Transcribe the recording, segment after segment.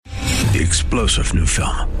The explosive new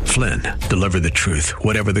film, Flynn, deliver the truth,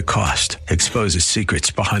 whatever the cost, exposes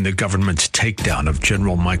secrets behind the government's takedown of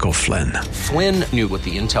General Michael Flynn. Flynn knew what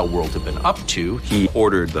the intel world had been up to. He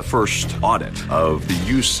ordered the first audit of the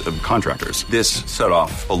use of contractors. This set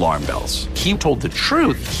off alarm bells. He told the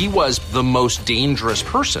truth. He was the most dangerous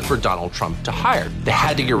person for Donald Trump to hire. They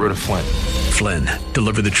had to get rid of Flynn. Flynn,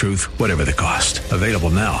 deliver the truth, whatever the cost. Available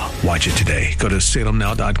now. Watch it today. Go to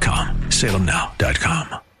salemnow.com.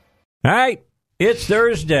 salemnow.com. All right, it's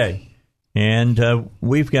Thursday, and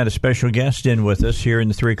we've got a special guest in with us here in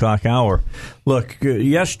the 3 o'clock hour. Look,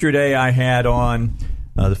 yesterday I had on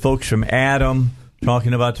the folks from Adam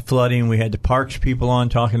talking about the flooding. We had the Parks people on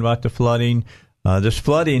talking about the flooding. This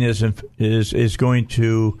flooding is going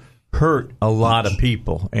to hurt a lot of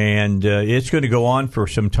people, and it's going to go on for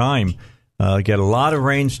some time. Got a lot of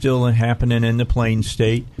rain still happening in the Plains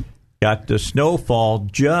State. Got the snowfall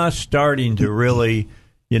just starting to really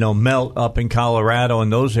melt up in Colorado and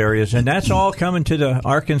those areas, and that's all coming to the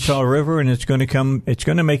Arkansas River, and it's going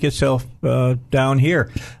to make itself down here.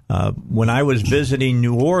 When I was visiting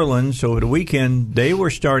New Orleans over the weekend, they were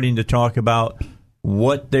starting to talk about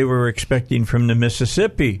what they were expecting from the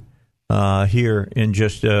Mississippi here in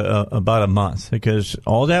just about a month, because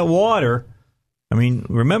all that water. I mean,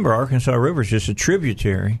 remember, Arkansas River is just a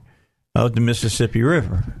tributary of the Mississippi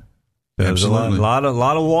River. There's a lot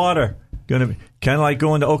of water. Going to be kind of like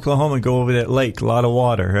going to Oklahoma and go over that lake. A lot of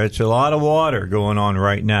water. It's a lot of water going on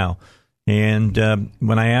right now. And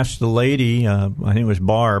when I asked the lady, I think it was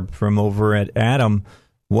Barb from over at Adam,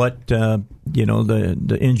 what the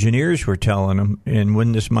engineers were telling them and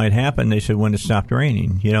when this might happen, they said when it stopped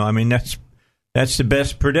raining. That's the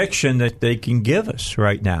best prediction that they can give us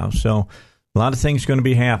right now. So a lot of things going to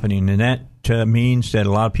be happening, and that means that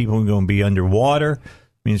a lot of people are going to be underwater.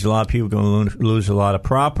 Means a lot of people are going to lose a lot of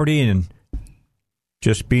property. And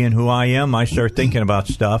just being who I am, I start thinking about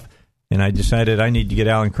stuff, and I decided I need to get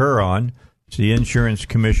Alan Kerr on. He's the insurance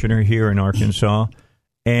commissioner here in Arkansas.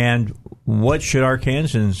 And what should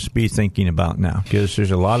Arkansans be thinking about now? Because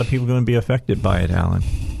there's a lot of people going to be affected by it, Alan.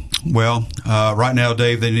 Well, right now,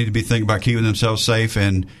 Dave, they need to be thinking about keeping themselves safe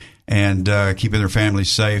and keeping their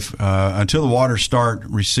families safe. Until the waters start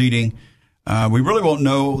receding, we really won't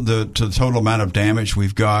know the total amount of damage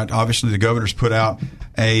we've got. Obviously, the governor's put out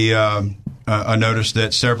a notice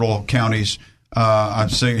that several counties, I'm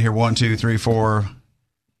seeing here 1, 2, 3, 4,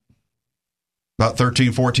 about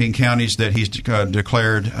 13, 14 counties that he's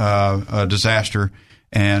declared a disaster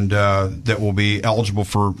and that will be eligible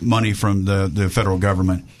for money from the federal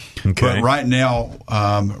government. Okay. But right now,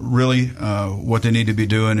 really, what they need to be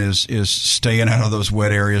doing is staying out of those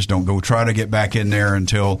wet areas. Don't go try to get back in there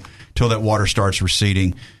until that water starts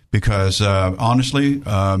receding. Because honestly,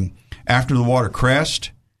 after the water crests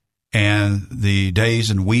and the days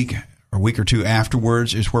and week or two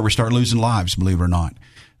afterwards is where we start losing lives. Believe it or not,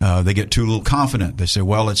 they get too little confident. They say,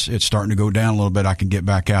 "Well, it's starting to go down a little bit. I can get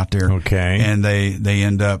back out there." Okay, and they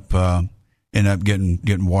end up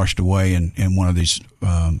getting washed away in one of these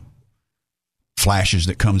flashes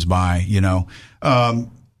that comes by.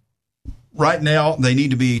 Right now, they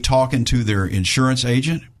need to be talking to their insurance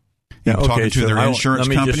agent. Talking to their insurance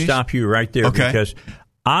companies. Let me just stop you right there, because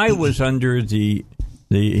I was under the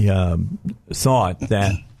thought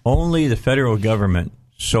that only the federal government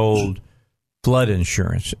sold flood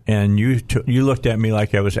insurance, and you looked at me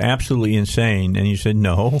like I was absolutely insane, and you said,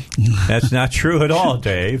 no, that's not true at all,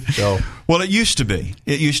 Dave. So, well, it used to be,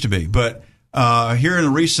 but here in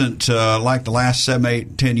the recent, like the last 7,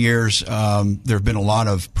 8, 10 years, there have been a lot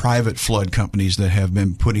of private flood companies that have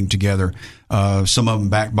been putting together, some of them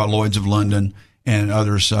backed by Lloyd's of London and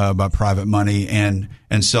others by private money and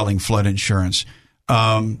selling flood insurance.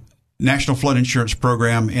 National Flood Insurance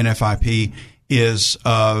Program, NFIP, is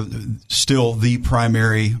still the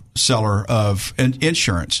primary seller of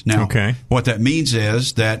insurance. Now, what that means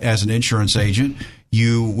is that as an insurance agent,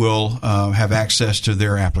 you will have access to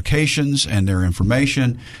their applications and their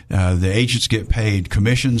information. The agents get paid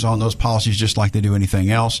commissions on those policies just like they do anything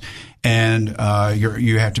else. And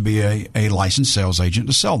you have to be a licensed sales agent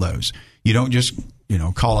to sell those. You don't just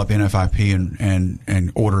call up NFIP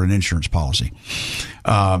and order an insurance policy.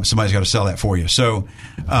 Somebody's got to sell that for you. So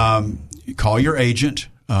call your agent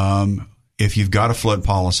if you've got a flood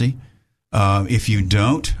policy. If you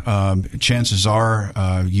don't, chances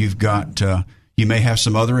are you've got you may have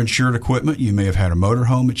some other insured equipment. You may have had a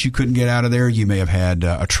motorhome that you couldn't get out of there. You may have had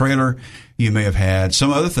a trailer. You may have had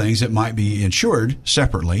some other things that might be insured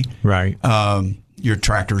separately. Right. Your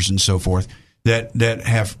tractors and so forth that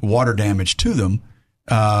have water damage to them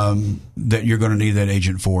that you're going to need that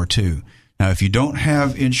agent for too. Now, if you don't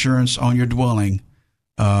have insurance on your dwelling,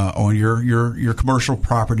 on your commercial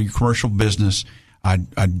property, your commercial business,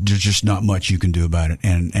 there's just not much you can do about it.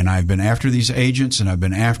 And I've been after these agents, and I've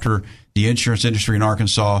been after the insurance industry in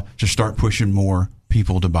Arkansas to start pushing more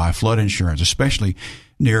people to buy flood insurance, especially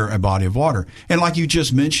near a body of water. And like you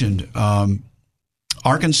just mentioned,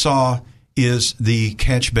 Arkansas is the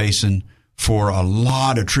catch basin for a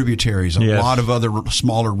lot of tributaries, a lot of other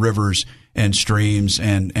smaller rivers and streams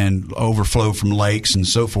and overflow from lakes and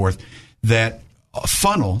so forth that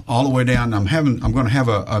funnel all the way down. I'm going to have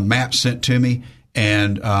a map sent to me,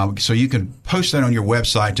 and so you can post that on your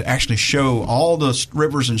website to actually show all the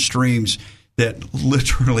rivers and streams that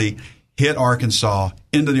literally hit Arkansas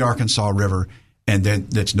into the Arkansas River, and then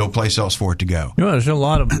there's no place else for it to go. No, there's a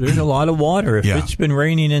lot of water. If it's been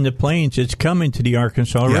raining in the plains, it's coming to the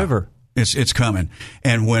Arkansas River. It's coming.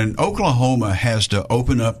 And when Oklahoma has to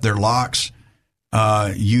open up their locks,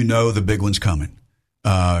 the big one's coming.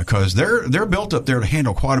 Because they're built up there to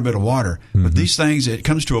handle quite a bit of water. Mm-hmm. But these things, it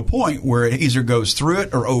comes to a point where it either goes through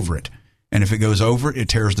it or over it. And if it goes over it, it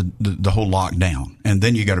tears the whole lock down. And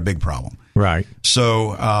then you got a big problem. Right.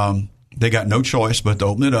 So they got no choice but to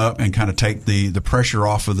open it up and kind of take the pressure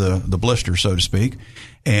off of the blister, so to speak,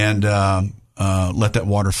 and let that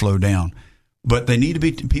water flow down. But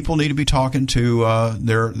people need to be talking to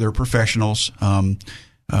their professionals.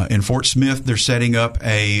 In Fort Smith, they're setting up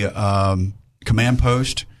a command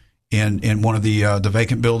post in one of the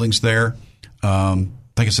vacant buildings there. I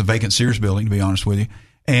think it's a vacant Sears building, to be honest with you.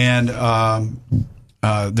 And the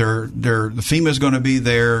FEMA is going to be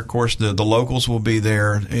there. Of course, the locals will be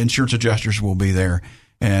there. Insurance adjusters will be there.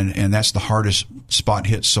 And that's the hardest spot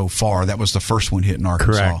hit so far. That was the first one hit in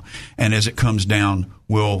Arkansas. Correct. And as it comes down,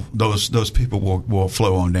 those people will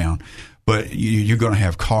flow on down. But you're going to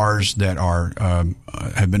have cars that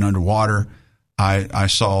have been underwater. I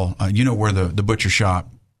saw, where the butcher shop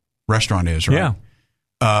restaurant is, right?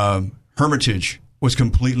 Yeah. Hermitage was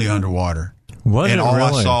completely underwater. Was and it all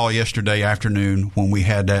really? I saw yesterday afternoon when we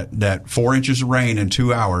had that 4 inches of rain in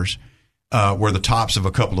 2 hours were the tops of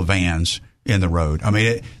a couple of vans in the road. I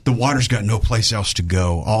mean, the water's got no place else to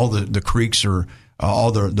go. All the creeks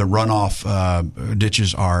all the runoff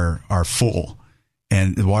ditches are full,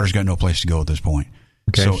 and the water's got no place to go at this point.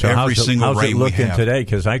 Okay, so every single rain we have. How's it looking today?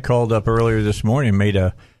 Because I called up earlier this morning,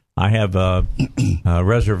 I have a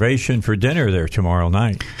reservation for dinner there tomorrow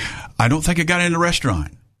night. I don't think it got in the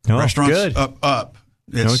restaurant. The restaurant's good. Up.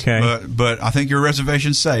 Okay. But I think your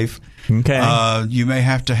reservation's safe. Okay. You may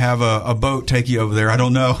have to have a boat take you over there. I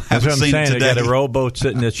don't know. That's what I'm saying. They got a rowboat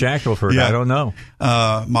sitting at Shackelford. Yeah. I don't know.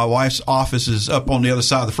 My wife's office is up on the other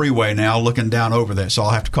side of the freeway now, looking down over that. So I'll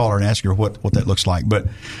have to call her and ask her what that looks like. But,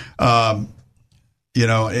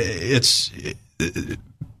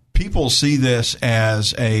 people see this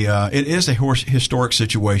as it is a historic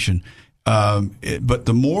situation. But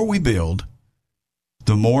the more we build,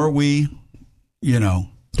 the more we, you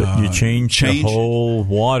change the whole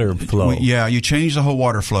water flow. You change the whole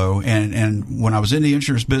water flow. And when I was in the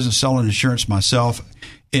insurance business selling insurance myself,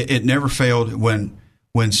 it never failed when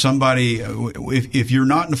somebody, if you're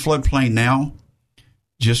not in the floodplain now,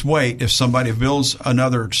 just wait. If somebody builds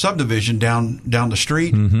another subdivision down the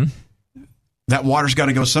street, mm-hmm. that water's got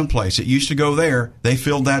to go someplace. It used to go there. They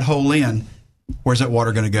filled that hole in. Where's that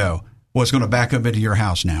water going to go? Well, it's going to back up into your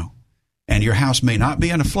house now. And your house may not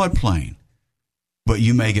be in a floodplain, but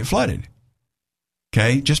you may get flooded.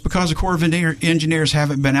 Okay? Just because the Corps of Engineers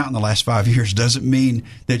haven't been out in the last 5 years doesn't mean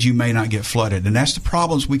that you may not get flooded. And that's the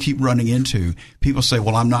problems we keep running into. People say,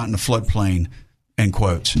 well, I'm not in a floodplain, end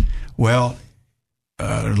quotes. Well,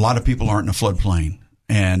 a lot of people aren't in a floodplain,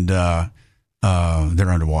 and they're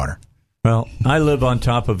underwater. Well, I live on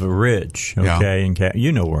top of a ridge, okay? Yeah. And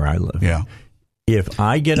you know where I live. Yeah. If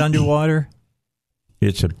I get underwater,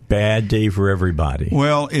 it's a bad day for everybody.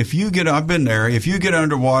 Well, I've been there. If you get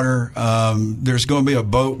underwater, there's going to be a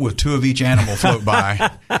boat with two of each animal float by.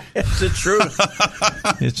 It's the truth.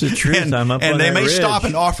 It's the truth. And they may stop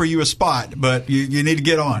and offer you a spot, but you need to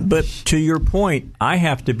get on. But to your point, I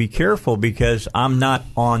have to be careful because I'm not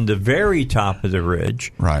on the very top of the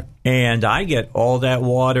ridge. Right. And I get all that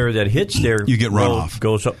water that hits there. You get runoff.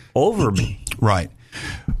 Goes over me. Right.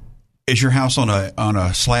 Is your house on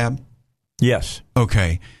a slab? Yes.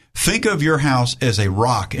 Okay. Think of your house as a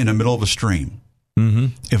rock in the middle of a stream. Mm-hmm.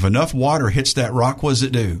 If enough water hits that rock, what does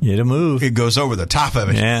it do? It'll move. It goes over the top of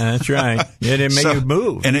it. Yeah, that's right. And it may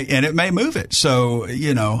move. And it may move it. So,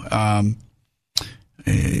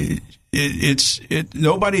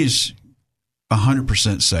 nobody's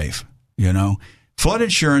 100% safe, Flood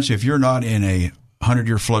insurance, if you're not in a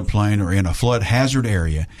 100-year floodplain or in a flood hazard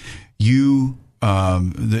area, the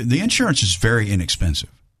insurance is very inexpensive.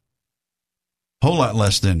 whole lot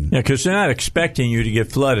less than. Yeah, because they're not expecting you to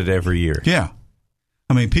get flooded every year. Yeah.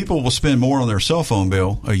 I mean, people will spend more on their cell phone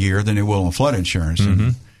bill a year than they will on flood insurance. Mm-hmm.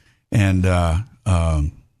 And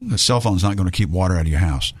the cell phone's not going to keep water out of your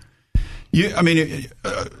house.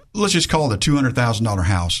 Let's just call it a $200,000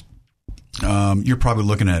 house. You're probably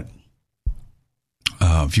looking at,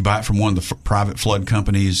 if you buy it from one of the private flood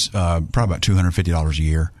companies, probably about $250 a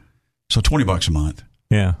year. So $20 a month.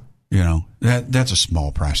 Yeah. That's a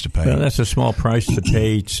small price to pay. Well, that's a small price to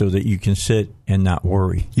pay so that you can sit and not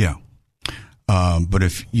worry. Yeah. But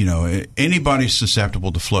if, anybody's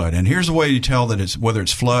susceptible to flood, and here's the way you tell that whether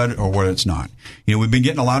it's flood or whether it's not. We've been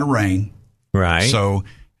getting a lot of rain. Right. So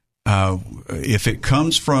if it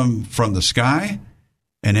comes from the sky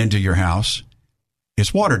and into your house,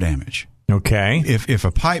 it's water damage. Okay. If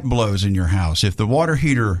a pipe blows in your house, if the water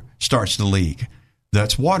heater starts to leak,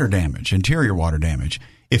 that's water damage, interior water damage.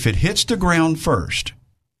 If it hits the ground first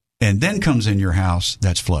and then comes in your house,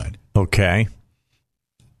 that's flood. Okay.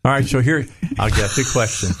 All right, so here, I'll get the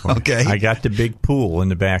question for you. Okay. I got the big pool in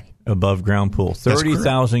the back, above ground pool,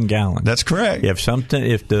 30,000 gallons. That's correct.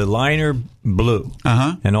 If the liner blew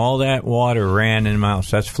and all that water ran in my house,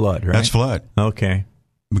 that's flood, right? That's flood. Okay.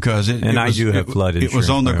 Because I do have flood insurance. It was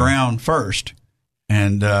on the ground first,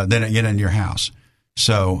 and then it get in your house.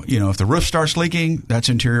 So, if the roof starts leaking, that's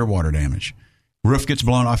interior water damage. Roof gets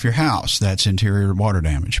blown off your house, that's interior water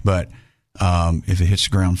damage. But if it hits the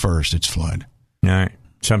ground first, it's flood. All right.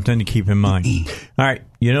 Something to keep in mind. All right.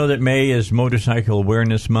 You know that May is Motorcycle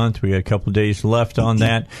Awareness Month. We got a couple of days left on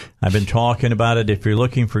that. I've been talking about it. If you're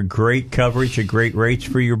looking for great coverage at great rates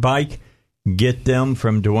for your bike, get them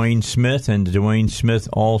from Dwayne Smith and the Dwayne Smith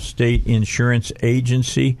Allstate Insurance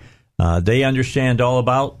Agency. They understand all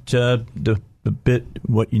about the bit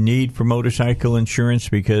what you need for motorcycle insurance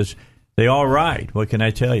because they all ride. What can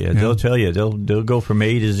I tell you? Yeah. They'll tell you. They'll go from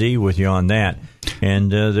A to Z with you on that,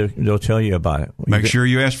 and they'll tell you about it. Make sure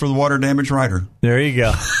you ask for the water damage rider. There you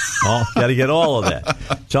go. Got to get all of that.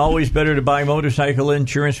 It's always better to buy motorcycle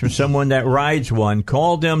insurance from someone that rides one.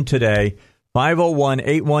 Call them today,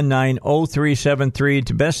 501-819-0373.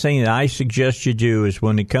 The best thing that I suggest you do is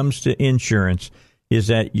when it comes to insurance is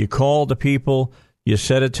that you call the people, you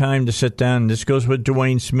set a time to sit down, and this goes with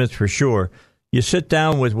Dwayne Smith for sure. You sit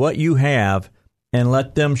down with what you have and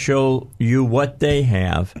let them show you what they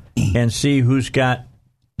have and see who's got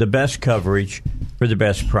the best coverage for the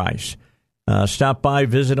best price. Stop by,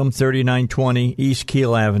 visit them, 3920 East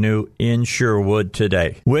Keel Avenue in Sherwood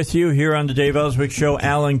today. With you here on the Dave Elswick Show,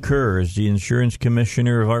 Alan Kerr is the Insurance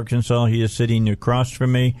Commissioner of Arkansas. He is sitting across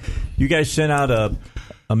from me. You guys sent out a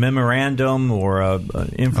memorandum or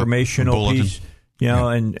an informational piece,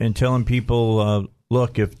 and telling people,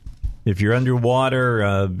 look, if you're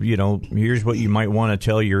underwater, here's what you might want to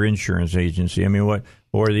tell your insurance agency. Or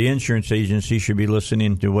the insurance agency should be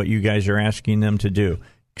listening to what you guys are asking them to do.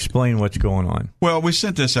 Explain what's going on. Well, we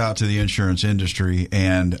sent this out to the insurance industry,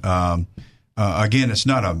 and again, it's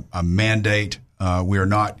not a mandate. We are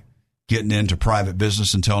not getting into private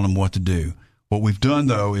business and telling them what to do. What we've done,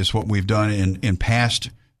 though, is what we've done in past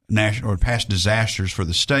national or past disasters for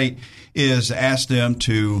the state is ask them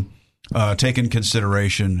to take in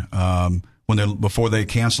consideration before they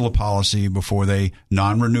cancel a policy, before they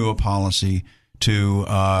non-renew a policy, to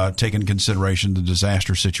take in consideration the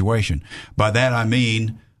disaster situation. By that I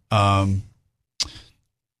mean,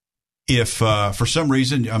 if for some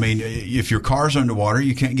reason, if your car's underwater,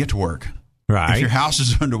 you can't get to work. Right. If your house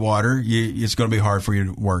is underwater, it's going to be hard for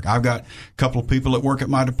you to work. I've got a couple of people that work at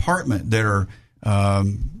my department that are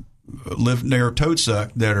live near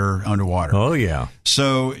Toadsuck that are underwater. Oh, yeah.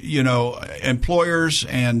 So, employers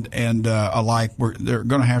and alike, they're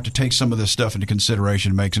going to have to take some of this stuff into consideration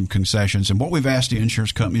and make some concessions. And what we've asked the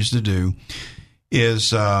insurance companies to do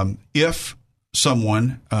is if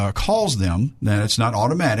someone calls them, then it's not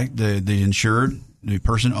automatic. The insured, the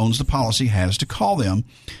person who owns the policy, has to call them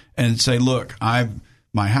and say, look,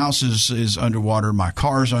 my house is underwater, my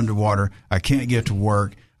car's underwater, I can't get to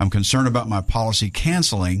work, I'm concerned about my policy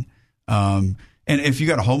canceling. And if you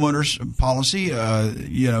got a homeowner's policy,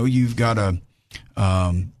 you've got a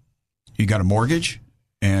mortgage,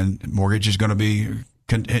 and mortgage is going to be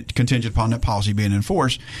contingent upon that policy being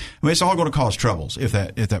enforced. It's all going to cause troubles if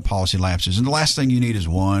that policy lapses. And the last thing you need is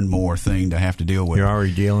one more thing to have to deal with. You're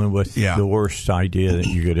already dealing with the worst idea that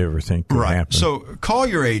you could ever think could happen. So call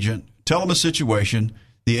your agent, tell them a situation.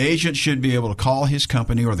 The agent should be able to call his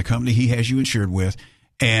company or the company he has you insured with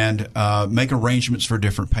and make arrangements for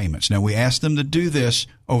different payments. Now, we ask them to do this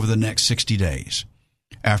over the next 60 days.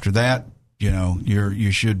 After that, you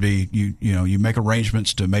make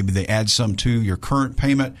arrangements to maybe they add some to your current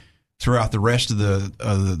payment throughout the rest of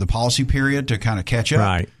the policy period to kind of catch up,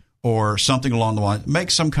 right, or something along the line. Make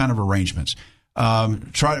some kind of arrangements.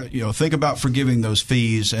 Try to think about forgiving those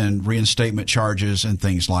fees and reinstatement charges and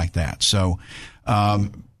things like that. So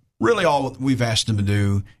really, all we've asked them to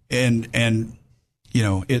do, and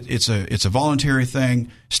it's a voluntary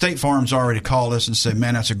thing. State Farm's already called us and said,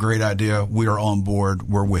 "Man, that's a great idea. We are on board.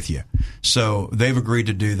 We're with you." So they've agreed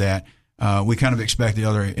to do that. We kind of expect the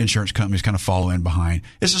other insurance companies kind of follow in behind.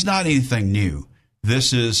 This is not anything new.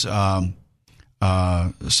 This is something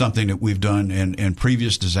that we've done in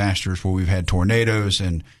previous disasters where we've had tornadoes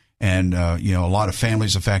and a lot of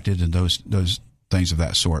families affected and those things of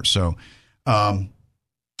that sort. So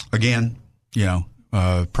again,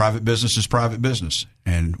 private business is private business,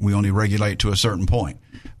 and we only regulate to a certain point.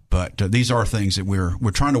 But these are things that we're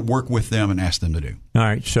trying to work with them and ask them to do. All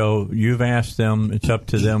right. So you've asked them. It's up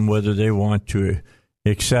to them whether they want to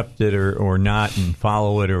accept it or not and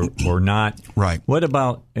follow it or not. Right. What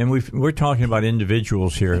about, and we're talking about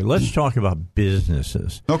individuals here. Let's talk about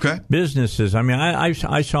businesses. Okay. Businesses. I mean,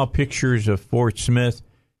 I saw pictures of Fort Smith,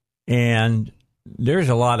 and there's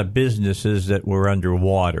a lot of businesses that were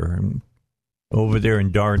underwater. Over there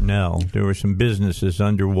in Dardanelle, there were some businesses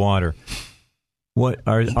underwater. What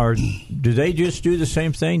do they just do the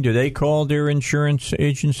same thing? Do they call their insurance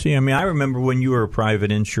agency? I mean, I remember when you were a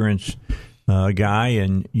private insurance guy,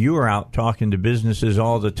 and you were out talking to businesses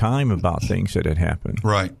all the time about things that had happened.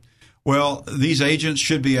 Right. Well, these agents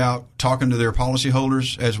should be out talking to their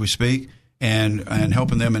policyholders as we speak and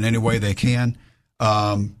helping them in any way they can.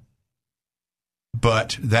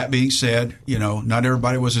 But that being said, not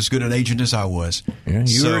everybody was as good an agent as I was. Yeah,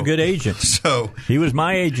 you were a good agent. So he was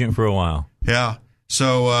my agent for a while. Yeah.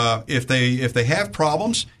 So if they have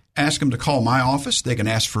problems, ask them to call my office. They can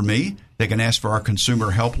ask for me. They can ask for our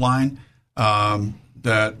consumer helpline.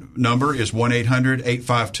 That number is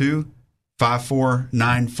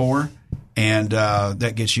 1-800-852-5494, and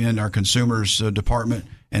that gets you in our consumers department.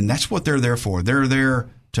 And that's what they're there for. They're there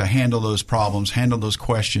to handle those problems, handle those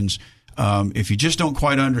questions. If you just don't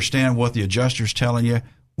quite understand what the adjuster's telling you,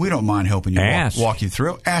 we don't mind helping you walk you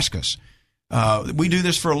through. Ask us. We do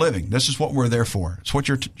this for a living. This is what we're there for. It's what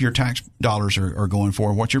your tax dollars are going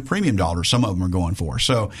for, what your premium dollars, some of them are going for.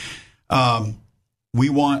 So we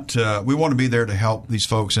want to be there to help these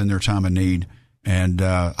folks in their time of need, and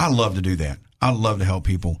I love to do that. I love to help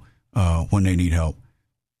people when they need help.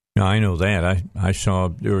 No, I know that. I saw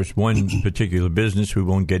there was one particular business, we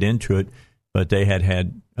won't get into it, but they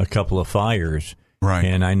had a couple of fires. Right.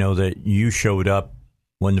 And I know that you showed up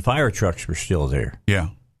when the fire trucks were still there. Yeah.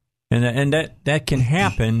 And that can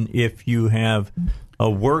happen if you have a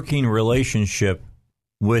working relationship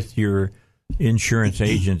with your insurance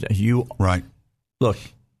agent. Right. Look,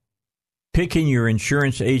 picking your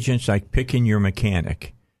insurance agent's like picking your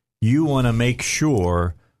mechanic. You want to make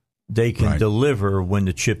sure they can deliver when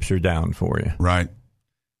the chips are down for you. Right.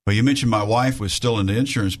 Well, you mentioned my wife was still in the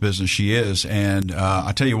insurance business. She is. And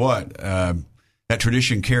I tell you what, that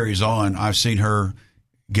tradition carries on. I've seen her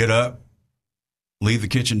get up, leave the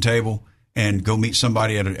kitchen table, and go meet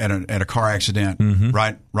somebody at a car accident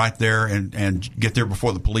right there and get there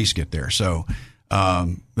before the police get there. So that's our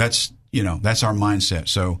mindset.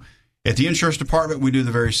 So at the insurance department, we do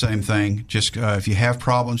the very same thing. Just if you have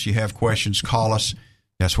problems, you have questions, call us.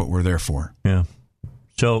 That's what we're there for. Yeah.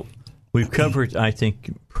 So we've covered, I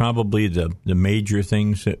think, probably the major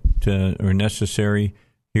things that are necessary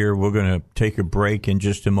here. We're going to take a break in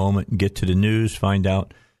just a moment and get to the news, find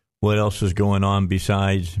out what else is going on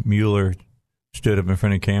besides Mueller stood up in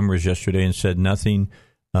front of cameras yesterday and said nothing.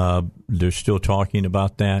 They're still talking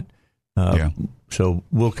about that. So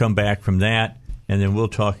we'll come back from that, and then we'll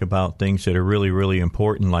talk about things that are really, really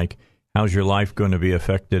important, like how's your life going to be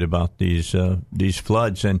affected about these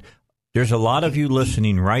floods. And there's a lot of you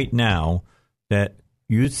listening right now that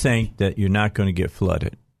you think that you're not going to get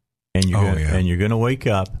flooded, and you're going to wake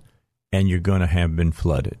up and you're going to have been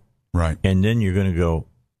flooded. Right. And then you're going to go,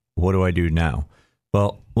 what do I do now?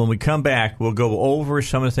 Well, when we come back, we'll go over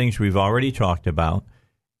some of the things we've already talked about.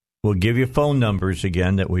 We'll give you phone numbers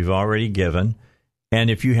again that we've already given. And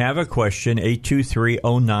if you have a question,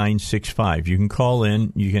 823-0965. You can call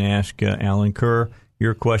in. You can ask Alan Kerr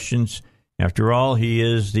your questions. After all, he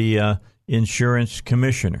is the insurance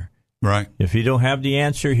commissioner. Right. If you don't have the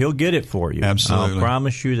answer, he'll get it for you. Absolutely. I'll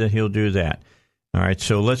promise you that he'll do that. All right,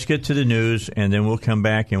 so let's get to the news, and then we'll come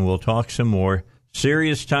back and we'll talk some more.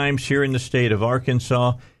 Serious times here in the state of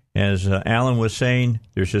Arkansas. As Alan was saying,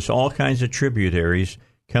 there's just all kinds of tributaries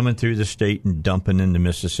coming through the state and dumping into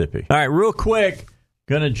Mississippi. All right, real quick,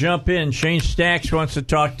 going to jump in. Shane Stacks wants to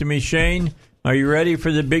talk to me. Shane, are you ready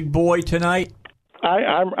for the big boy tonight?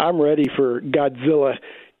 I'm ready for Godzilla,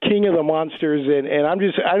 King of the Monsters, and I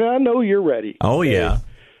know you're ready. Oh yeah,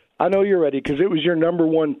 I know you're ready because it was your number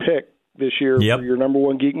one pick this year for your number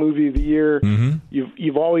one geek movie of the year. Mm-hmm.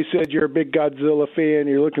 You've always said you're a big Godzilla fan.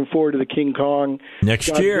 You're looking forward to the King Kong next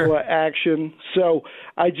Godzilla year action. So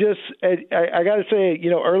I got to say,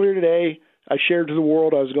 earlier today I shared to the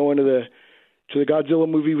world I was going to the Godzilla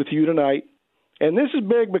movie with you tonight. And this is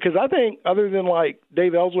big because I think, other than like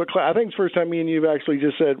Dave Elswick, I think it's the first time me and you have actually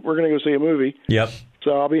just said we're going to go see a movie. Yep.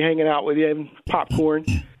 So I'll be hanging out with you and popcorn.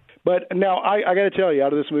 But now I got to tell you,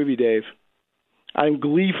 out of this movie, Dave, I'm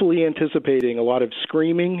gleefully anticipating a lot of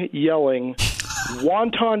screaming, yelling,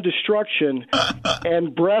 wanton destruction,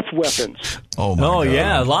 and breath weapons. Oh, my God.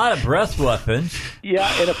 Yeah, a lot of breath weapons.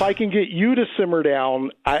 Yeah, and if I can get you to simmer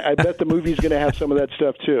down, I bet the movie's going to have some of that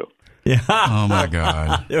stuff, too. Yeah. Oh, my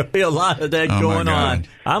God. There'll be a lot of that going on.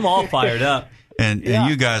 I'm all fired up. And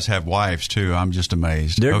you guys have wives, too. I'm just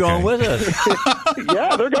amazed. They're going with us.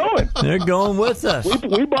 Yeah, they're going. They're going with us.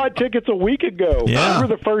 We bought tickets a week ago. Yeah. We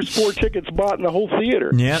were the first 4 tickets bought in the whole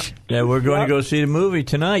theater. Yeah, we're going to go see the movie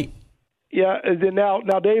tonight. Yeah, now,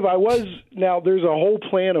 Dave, there's a whole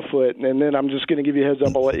plan afoot, and then I'm just going to give you a heads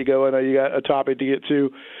up. I'll let you go. I know you got a topic to get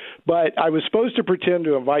to. But I was supposed to pretend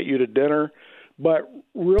to invite you to dinner, but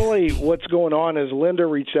really what's going on is Linda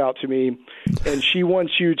reached out to me, and she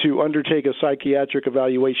wants you to undertake a psychiatric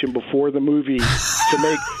evaluation before the movie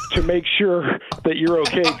to make sure that you're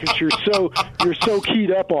okay, because you're so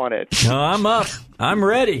keyed up on it. No, I'm up. I'm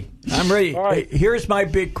ready. All right. Hey, here's my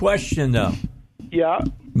big question, though. Yeah.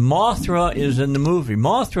 Mothra is in the movie.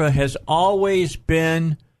 Mothra has always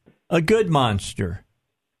been a good monster.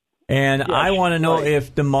 And I want to know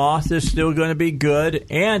if the moth is still going to be good.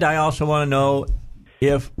 And I also want to know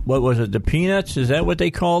if, what was it, the Peanuts? Is that what they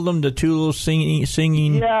called them? The two little singing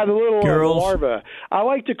yeah, the little girls? larva. I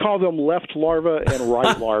like to call them left larva and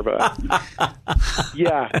right larva.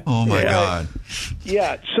 Yeah. Oh, my God.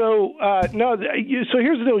 Yeah. So, so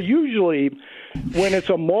here's the deal. Usually, when it's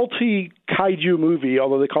a multi-kaiju movie,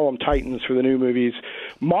 although they call them Titans for the new movies,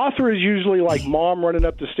 Mothra is usually like mom running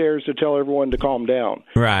up the stairs to tell everyone to calm down.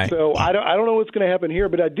 Right. So I don't know what's going to happen here,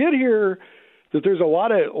 but I did hear that there's a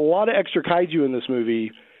lot of extra kaiju in this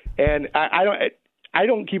movie, and I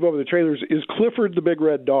don't keep up with the trailers. Is Clifford the big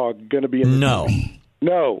red dog going to be in this movie?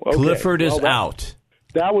 No. Okay. Clifford is out.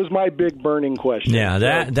 That was my big burning question. Yeah,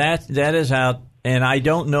 that is out, and I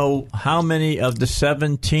don't know how many of the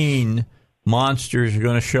 17 monsters are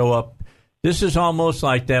going to show up. This is almost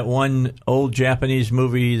like that one old Japanese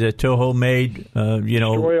movie that Toho made,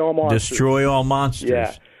 Destroy All Monsters.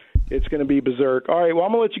 Yeah, it's going to be berserk. All right, well,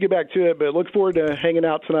 I'm going to let you get back to it, but look forward to hanging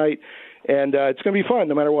out tonight, and it's going to be fun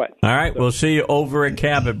no matter what. All right, we'll see you over at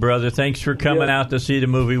Cabot, brother. Thanks for coming out to see the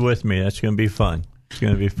movie with me. That's going to be fun. It's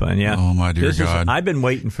going to be fun, yeah. Oh, my dear God. I've been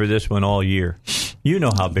waiting for this one all year. You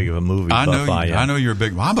know how big of a movie buff I am. I know you're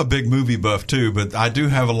I'm a big movie buff, too, but I do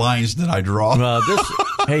have lines that I draw. Well,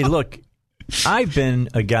 hey, look, I've been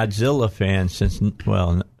a Godzilla fan since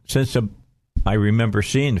I remember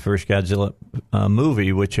seeing the first Godzilla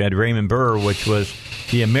movie, which had Raymond Burr, which was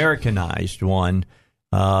the Americanized one.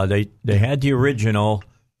 They had the original,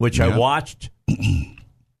 which I watched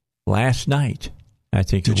last night. I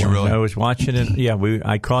think Did you really? I was watching it. Yeah,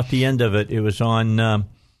 I caught the end of it. It was on.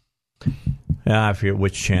 I forget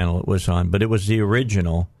which channel it was on, but it was the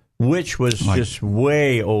original, which was like just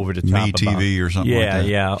way over the top. TV or something like that.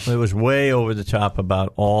 Yeah. It was way over the top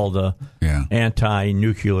about all the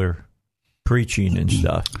anti-nuclear preaching and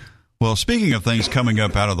stuff. Well, speaking of things coming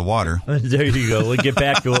up out of the water. There you go. We'll get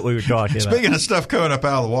back to what we were talking about. Speaking of stuff coming up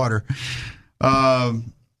out of the water. Of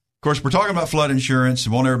course, we're talking about flood insurance.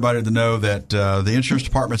 I want everybody to know that the insurance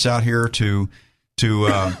department's out here to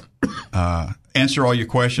answer all your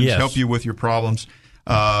questions, help you with your problems.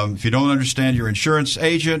 If you don't understand your insurance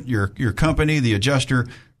agent, your company, the adjuster,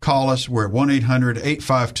 call us. We're at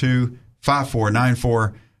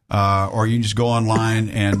 1-800-852-5494, or you can just go online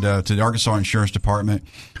and to the Arkansas Insurance Department,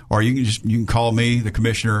 or you can call me, the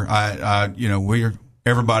commissioner.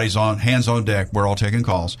 Everybody's on hands on deck. We're all taking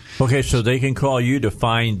calls. Okay, so they can call you to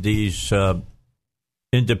find these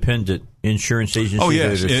independent insurance agencies. Oh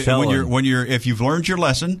yes, that are selling. if you've learned your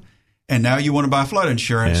lesson. And now you want to buy flood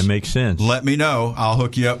insurance. That makes sense. Let me know. I'll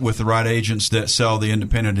hook you up with the right agents that sell the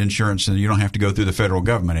independent insurance, and you don't have to go through the federal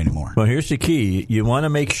government anymore. Well, here's the key. You want to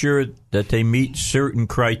make sure that they meet certain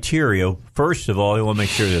criteria. First of all, you want to make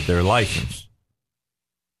sure that they're licensed.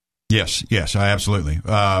 Yes, absolutely.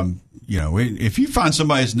 If you find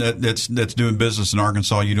somebody that's doing business in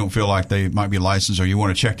Arkansas, you don't feel like they might be licensed, or you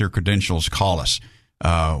want to check their credentials, call us.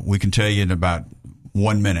 We can tell you in about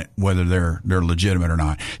 1 minute whether they're legitimate or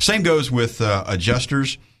not. Same goes with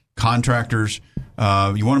adjusters, contractors.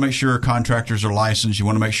 You want to make sure contractors are licensed. You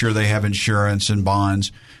want to make sure they have insurance and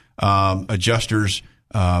bonds. Adjusters,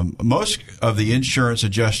 most of the insurance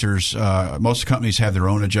adjusters, most companies have their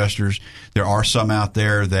own adjusters. There are some out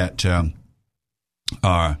there that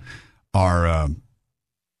are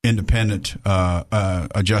independent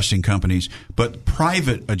adjusting companies, but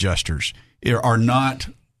private adjusters are not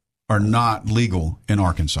legal in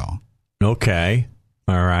Arkansas. Okay.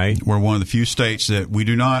 All right. We're one of the few states that we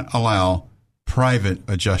do not allow private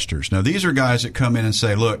adjusters. Now, these are guys that come in and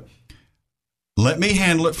say, look, let me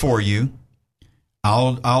handle it for you.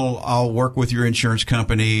 I'll work with your insurance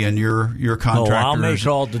company and your contractors. I'll make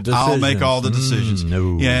all the decisions. I'll make all the decisions.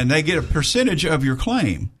 No. Yeah, and they get a percentage of your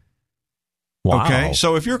claim. Wow. Okay,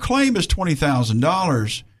 so if your claim is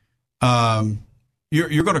 $20,000,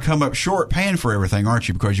 you're going to come up short paying for everything, aren't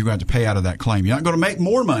you? Because you're going to have to pay out of that claim. You're not going to make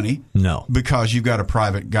more money. No. Because you've got a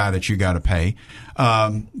private guy that you got to pay.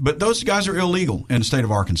 But those guys are illegal in the state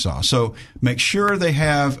of Arkansas. So make sure they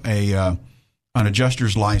have an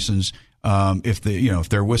adjuster's license. If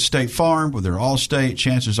they're with State Farm, or they're all state,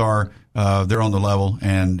 chances are they're on the level,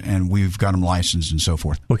 and we've got them licensed and so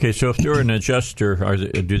forth. Okay, so if they're an adjuster,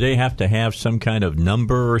 do they have to have some kind of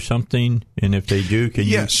number or something? And if they do, can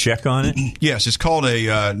you check on it? Yes, it's called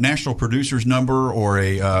a national producer's number, or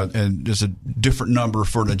and there's a different number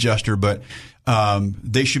for an adjuster, but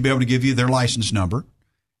they should be able to give you their license number.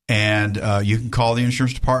 And you can call the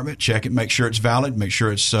insurance department, check it, make sure it's valid, make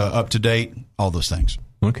sure it's up to date, all those things.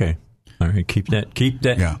 Okay. All right, keep that.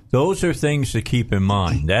 Yeah. Those are things to keep in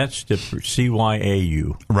mind. That's the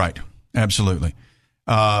CYAU. Right. Absolutely.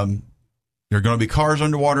 There are going to be cars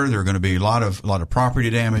underwater. There are going to be a lot of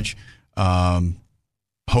property damage.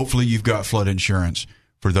 Hopefully, you've got flood insurance.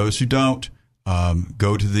 For those who don't,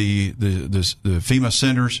 go to the FEMA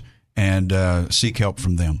centers and seek help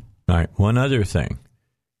from them. All right. One other thing,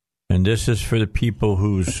 and this is for the people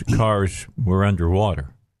whose cars were underwater.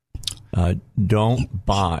 Don't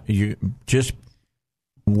buy. You just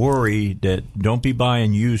worry that don't be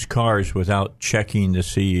buying used cars without checking to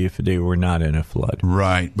see if they were not in a flood.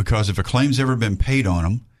 Right, because if a claim's ever been paid on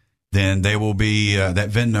them, then they will be that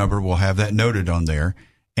VIN number will have that noted on there,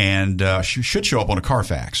 and should show up on a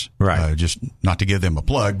Carfax. Right, just not to give them a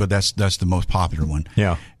plug, but that's the most popular one.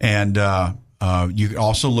 Yeah, and you can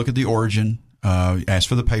also look at the origin, ask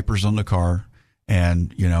for the papers on the car,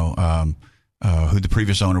 and who the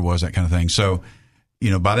previous owner was, that kind of thing. So,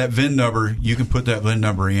 by that VIN number, you can put that VIN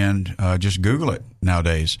number in. Just Google it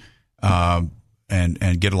nowadays, and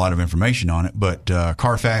get a lot of information on it. But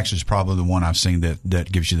Carfax is probably the one I've seen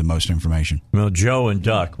that gives you the most information. Well, Joe and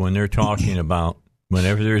Duck, when they're talking about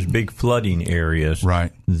whenever there's big flooding areas,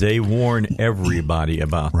 right, they warn everybody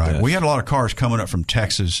about right. this. We had a lot of cars coming up from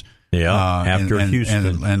Texas. Yeah, after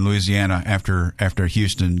Houston and Louisiana after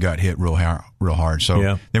Houston got hit real hard.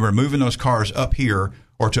 So they were moving those cars up here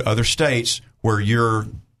or to other states where you're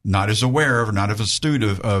not as aware of or not as astute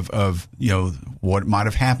of what might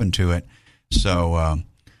have happened to it. So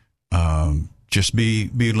just be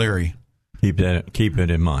leery. Keep it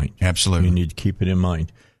in mind. Absolutely, you need to keep it in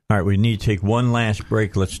mind. All right, we need to take one last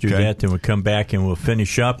break. Let's do that. Then we'll come back and we'll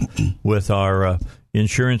finish up with our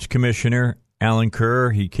insurance commissioner, Alan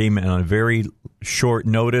Kerr. He came in on a very short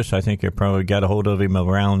notice. I think I probably got a hold of him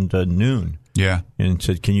around noon. Yeah. And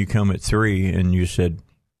said, can you come at 3? And you said,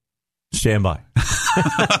 stand by.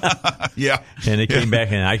 Yeah. And they came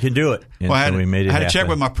back and I can do it. And well, so we made it happen. I had to check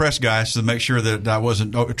with my press guys to make sure that I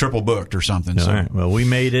wasn't triple booked or something. All so. right. Well, we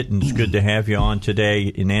made it, and it's good to have you on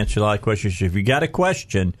today and answer a lot of questions. If you got a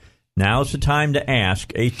question, now's the time to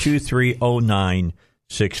ask.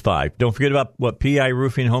 823-0965. Don't forget about what PI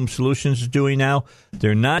Roofing Home Solutions is doing now.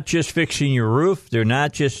 They're not just fixing your roof. They're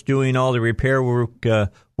not just doing all the repair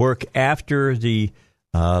work after the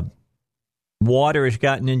water has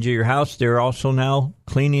gotten into your house. They're also now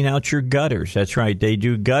cleaning out your gutters. That's right. They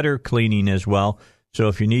do gutter cleaning as well. So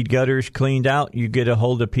if you need gutters cleaned out, you get a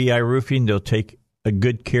hold of PI Roofing. They'll take a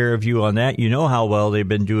good care of you on that. You know how well they've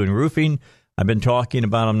been doing roofing. I've been talking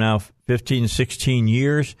about them now 15, 16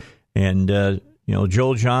 years. And,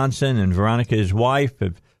 Joel Johnson and Veronica, his wife,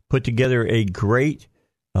 have put together a great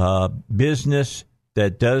business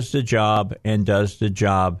that does the job and does the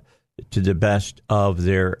job to the best of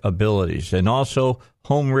their abilities. And also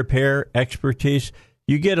home repair expertise.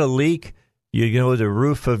 You get a leak, the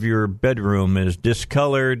roof of your bedroom is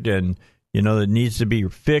discolored and, it needs to be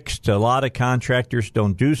fixed. A lot of contractors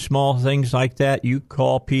don't do small things like that. You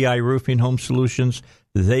call PI Roofing Home Solutions.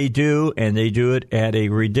 They do, and they do it at a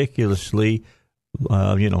ridiculously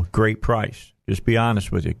great price. Just be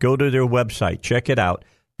honest with you. Go to their website. Check it out,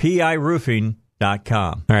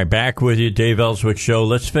 piroofing.com. All right, back with you, Dave Elswick Show.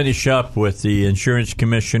 Let's finish up with the insurance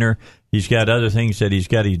commissioner. He's got other things that he's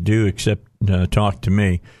got to do except talk to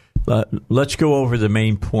me. Let's go over the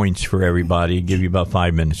main points for everybody. Give you about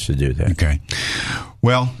 5 minutes to do that. Okay.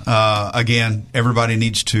 Well, again, everybody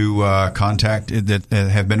needs to contact that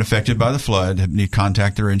have been affected by the flood. Need to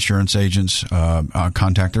contact their insurance agents,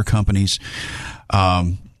 contact their companies.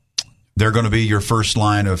 They're going to be your first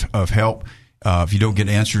line of help. If you don't get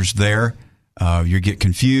answers there, you get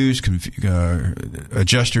confused.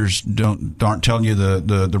 Adjusters aren't telling you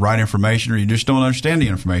the right information, or you just don't understand the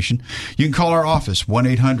information. You can call our office,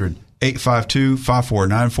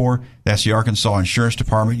 1-800-852-5494. That's the Arkansas Insurance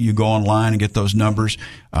Department. You go online and get those numbers.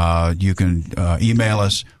 You can email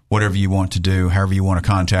us, whatever you want to do, however you want to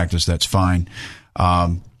contact us, that's fine.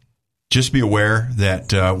 Just be aware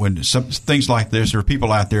that when some things like this, there are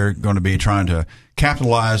people out there going to be trying to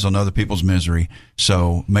capitalize on other people's misery.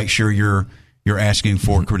 So make sure you're asking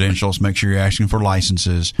for credentials. Make sure you're asking for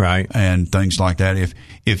licenses, right, and things like that.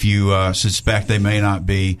 If you suspect they may not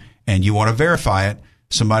be, and you want to verify it,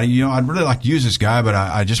 somebody, I'd really like to use this guy, but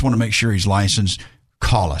I just want to make sure he's licensed.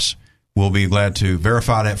 Call us. We'll be glad to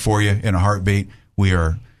verify that for you in a heartbeat.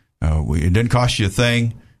 It didn't cost you a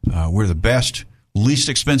thing. We're the best, least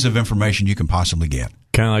expensive information you can possibly get.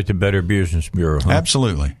 Kind of like the Better Business Bureau, huh?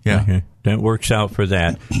 Absolutely, yeah. Okay. That works out for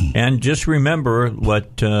that. And just remember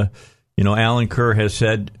what Alan Kerr has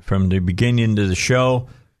said from the beginning of the show: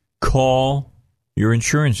 call your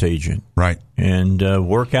insurance agent, right, and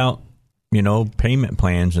work out payment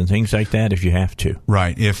plans and things like that if you have to.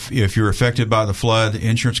 Right. If you're affected by the flood,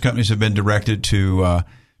 insurance companies have been directed to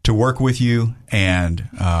work with you, and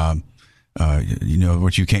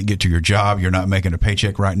what you can't get to your job, you're not making a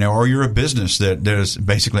paycheck right now, or you're a business that is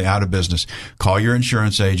basically out of business. Call your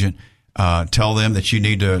insurance agent. Tell them that you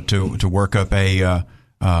need to work up a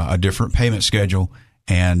different payment schedule,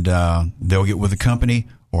 and they'll get with the company,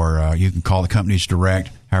 or you can call the companies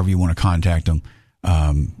direct, however you want to contact them.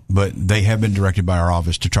 But they have been directed by our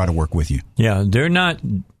office to try to work with you. Yeah, they're not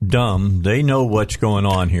dumb. They know what's going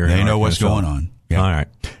on here. They know what's going on. Yeah. All right.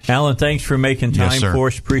 Alan, thanks for making time for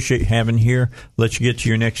us. Appreciate having you here. Let you get to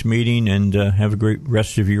your next meeting, and have a great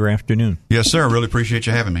rest of your afternoon. Yes, sir. Really appreciate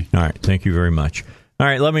you having me. All right. Thank you very much. All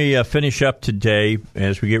right. Let me finish up today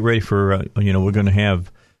as we get ready for, we're going to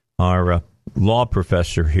have our law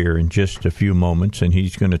professor here in just a few moments, and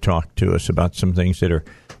he's going to talk to us about some things that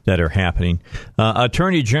are happening.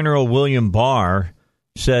 Attorney General William Barr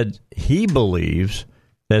said he believes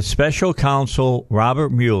that Special Counsel Robert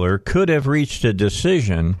Mueller could have reached a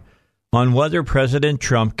decision on whether President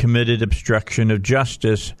Trump committed obstruction of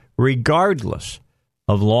justice, regardless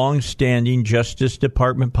of long-standing Justice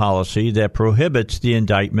Department policy that prohibits the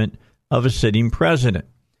indictment of a sitting president.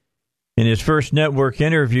 In his first network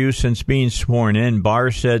interview since being sworn in,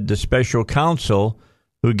 Barr said the special counsel,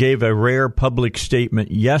 who gave a rare public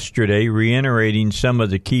statement yesterday reiterating some of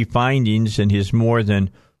the key findings in his more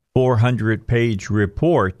than 400-page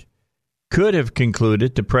report, could have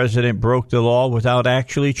concluded the president broke the law without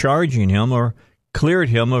actually charging him or cleared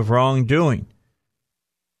him of wrongdoing.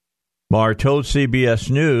 Barr told CBS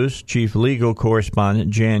News chief legal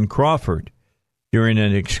correspondent Jan Crawford during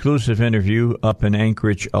an exclusive interview up in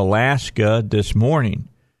Anchorage, Alaska this morning,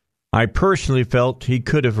 "I personally felt he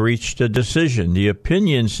could have reached a decision. The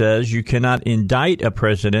opinion says you cannot indict a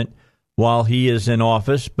president while he is in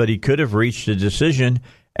office, but he could have reached a decision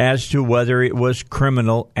as to whether it was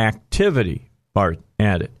criminal activity," Barr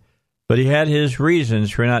added. "But he had his reasons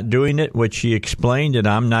for not doing it, which he explained, and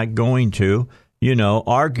I'm not going to,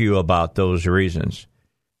 argue about those reasons."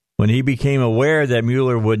 When he became aware that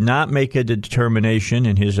Mueller would not make a determination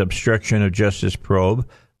in his obstruction of justice probe,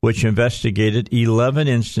 which investigated 11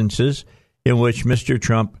 instances in which Mr.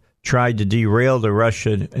 Trump tried to derail the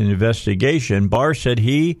Russian investigation, Barr said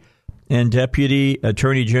he and Deputy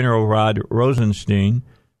Attorney General Rod Rosenstein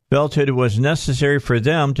felt it was necessary for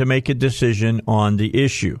them to make a decision on the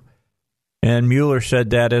issue. And Mueller said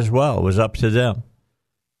that as well. It was up to them.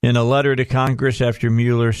 In a letter to Congress after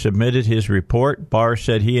Mueller submitted his report, Barr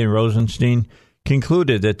said he and Rosenstein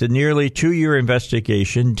concluded that the nearly 2-year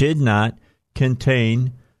investigation did not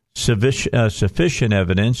contain sufficient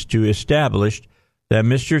evidence to establish that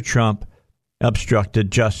Mr. Trump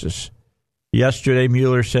obstructed justice. Yesterday,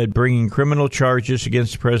 Mueller said bringing criminal charges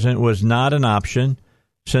against the president was not an option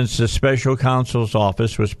since the special counsel's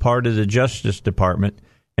office was part of the Justice Department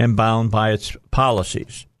and bound by its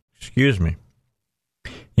policies.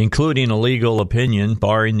 Including a legal opinion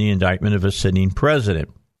barring the indictment of a sitting president.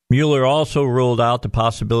 Mueller also ruled out the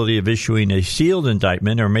possibility of issuing a sealed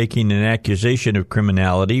indictment or making an accusation of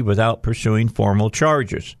criminality without pursuing formal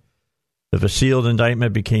charges. If a sealed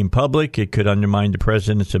indictment became public, it could undermine the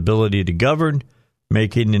president's ability to govern.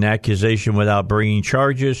 Making an accusation without bringing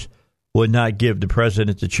charges would not give the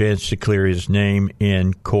president the chance to clear his name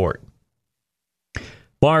in court.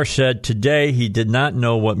 Barr said today he did not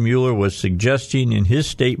know what Mueller was suggesting in his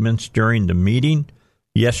statements during the meeting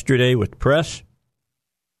yesterday with press.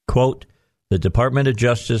 Quote, the Department of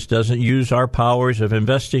Justice doesn't use our powers of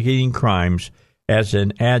investigating crimes as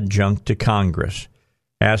an adjunct to Congress.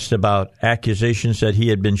 Asked about accusations that he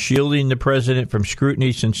had been shielding the president from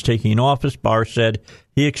scrutiny since taking office, Barr said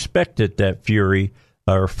he expected that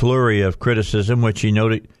flurry of criticism, which he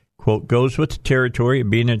noted, quote, goes with the territory of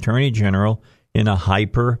being an attorney general in a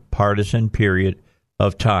hyper-partisan period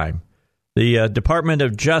of time. The Department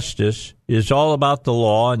of Justice is all about the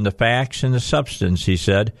law and the facts and the substance, he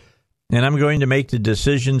said, and I'm going to make the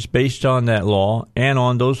decisions based on that law and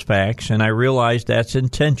on those facts, and I realize that's in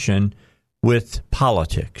tension with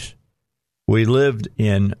politics. We lived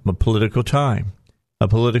in a political time, a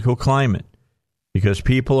political climate, because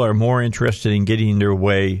people are more interested in getting their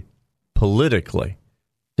way politically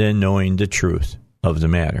than knowing the truth of the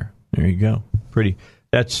matter. There you go.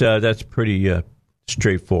 That's pretty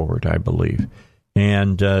straightforward, I believe.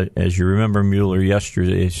 And as you remember, Mueller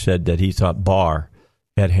yesterday said that he thought Barr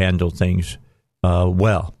had handled things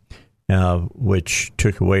well, which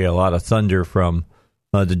took away a lot of thunder from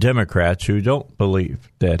the Democrats who don't believe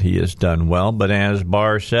that he has done well. But as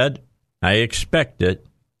Barr said, I expect it,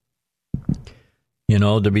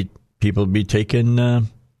 to be people to be taking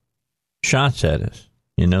shots at us,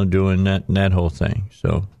 doing that whole thing.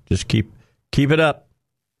 So just keep it up.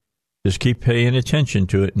 Just keep paying attention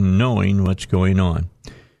to it and knowing what's going on.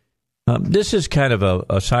 This is kind of a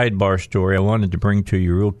sidebar story I wanted to bring to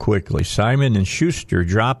you real quickly. Simon & Schuster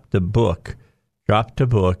dropped a book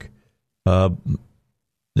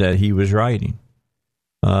that he was writing.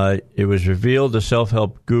 It was revealed the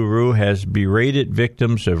self-help guru has berated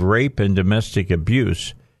victims of rape and domestic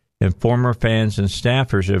abuse, and former fans and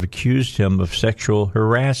staffers have accused him of sexual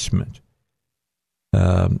harassment.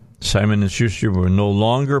 Simon & Schuster will no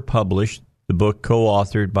longer publish the book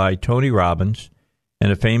co-authored by Tony Robbins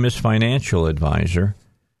and a famous financial advisor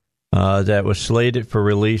that was slated for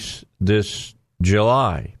release this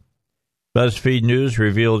July. BuzzFeed News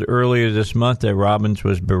revealed earlier this month that Robbins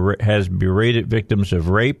has berated victims of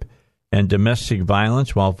rape and domestic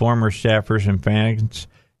violence, while former staffers and fans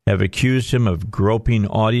have accused him of groping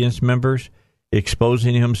audience members,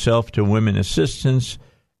 exposing himself to women assistants,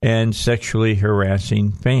 and sexually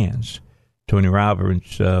harassing fans. Tony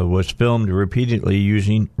Robbins was filmed repeatedly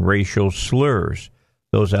using racial slurs.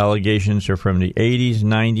 Those allegations are from the 80s,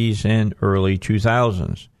 90s, and early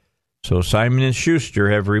 2000s. So Simon & Schuster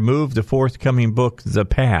have removed the forthcoming book, The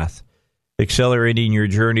Path, Accelerating Your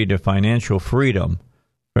Journey to Financial Freedom,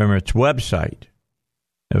 from its website.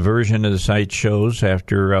 A version of the site shows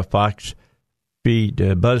after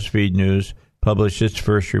BuzzFeed News published its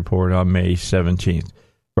first report on May 17th.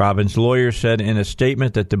 Robbins' lawyer said in a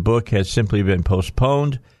statement that the book had simply been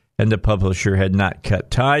postponed and the publisher had not cut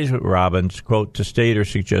ties with Robbins. Quote, to state or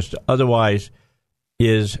suggest otherwise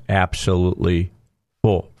is absolutely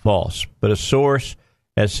false. But a source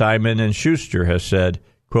at Simon & Schuster has said,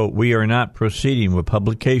 quote, we are not proceeding with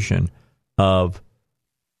publication of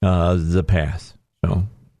The Path. So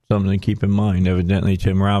something to keep in mind. Evidently,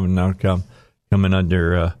 Tim Robbins now coming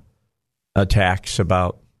under attacks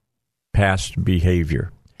about past behavior.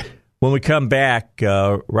 When we come back,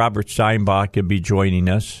 Robert Steinbach will be joining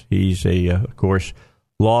us. He's of course,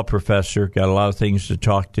 law professor. Got a lot of things to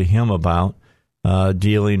talk to him about,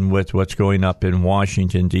 dealing with what's going up in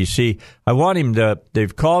Washington, D.C. I want him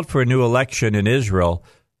they've called for a new election in Israel.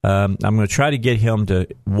 I'm going to try to get him to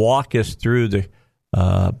walk us through the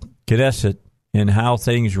Knesset and how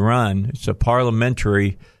things run. It's a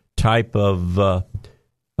parliamentary type of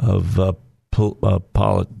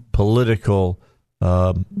political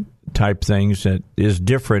type things that is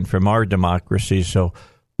different from our democracy. So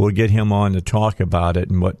we'll get him on to talk about it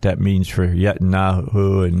and what that means for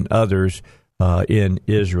Netanyahu and others in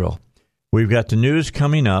Israel. We've got the news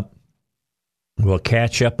coming up. We'll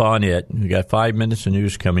catch up on it. We've got 5 minutes of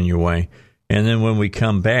news coming your way. And then when we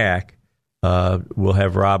come back, we'll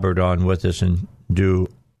have Robert on with us and do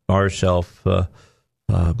ourselves a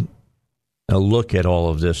look at all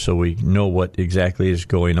of this so we know what exactly is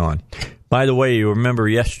going on. By the way, you remember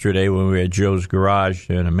yesterday when we were at Joe's Garage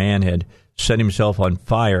and a man had set himself on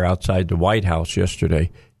fire outside the White House yesterday.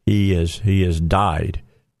 He has died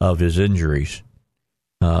of his injuries.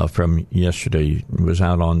 from yesterday. He was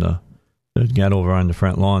out got over on the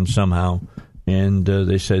front lawn somehow, and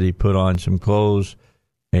they said he put on some clothes,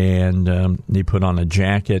 and he put on a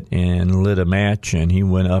jacket and lit a match, and he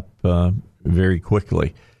went up very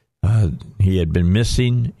quickly. He had been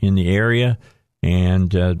missing in the area,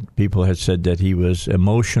 and people had said that he was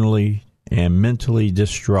emotionally and mentally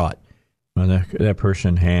distraught. Well, that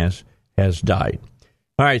person has died.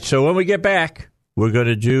 All right, so when we get back, we're going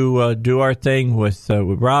to do our thing with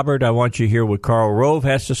Robert. I want you to hear what Karl Rove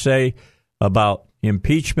has to say about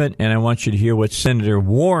impeachment, and I want you to hear what Senator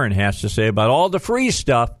Warren has to say about all the free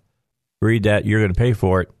stuff. Read that, you're going to pay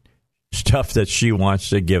for it. Stuff that she wants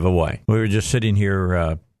to give away. We were just sitting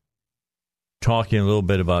here talking a little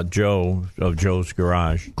bit about Joe of Joe's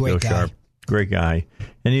Garage. Great Joe guy. Sharp, great guy.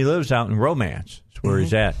 And he lives out in Romance. That's where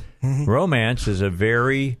he's at. Romance is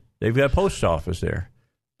they've got a post office there.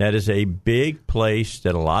 That is a big place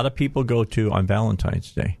that a lot of people go to on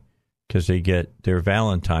Valentine's Day because they get their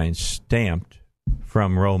Valentine's stamped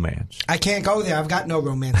from Romance. I can't go there. I've got no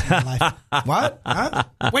romance in my life. What? Huh?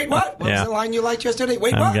 Wait, what? What was the line you liked yesterday?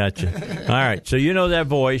 Wait, what? I got you. All right. So you know that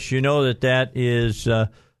voice. You know that is,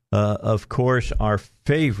 of course, our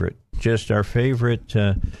favorite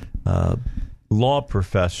law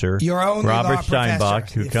professor, Your only Robert law Steinbach,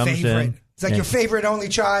 professor. who Your comes favorite. in. It's like your favorite only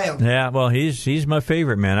child. Yeah, well, he's my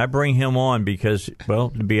favorite, man. I bring him on because, well,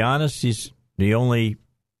 to be honest, he's the only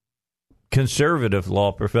conservative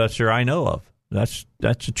law professor I know of. That's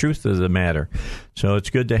the truth of the matter. So it's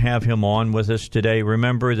good to have him on with us today.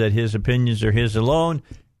 Remember that his opinions are his alone,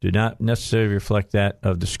 do not necessarily reflect that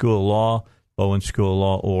of the School of Law, Bowen School of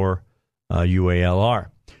Law, or UALR.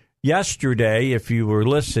 Yesterday, if you were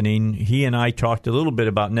listening, he and I talked a little bit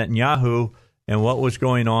about Netanyahu and what was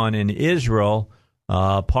going on in Israel.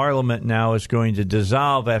 Parliament now is going to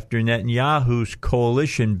dissolve after Netanyahu's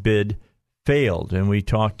coalition bid failed, and we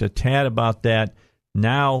talked a tad about that.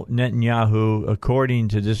 Now Netanyahu, according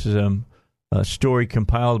to this is a story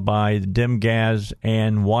compiled by the Demgaz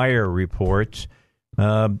and Wire reports,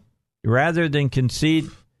 rather than concede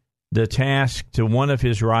the task to one of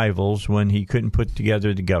his rivals when he couldn't put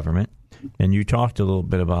together the government, and you talked a little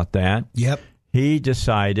bit about that. Yep. He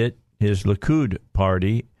decided, his Likud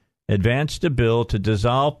party, advanced a bill to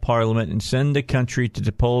dissolve Parliament and send the country to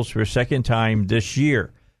the polls for a second time this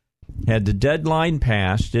year. Had the deadline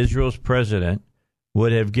passed, Israel's president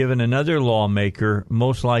would have given another lawmaker,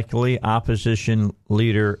 most likely opposition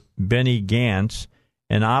leader Benny Gantz,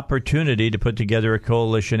 an opportunity to put together a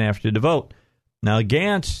coalition after the vote. Now,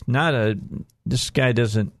 Gantz, this guy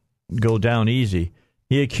doesn't go down easy.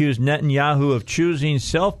 He accused Netanyahu of choosing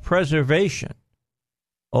self-preservation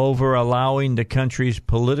over allowing the country's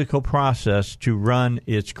political process to run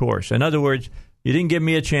its course. In other words, you didn't give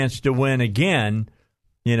me a chance to win again,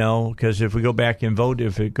 because if we go back and vote,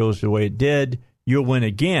 if it goes the way it did, you'll win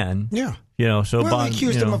again. Yeah. So they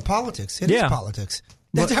accused him of politics. It is politics.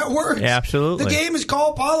 That's how it works. Absolutely. The game is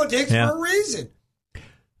called politics for a reason.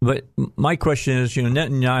 But my question is,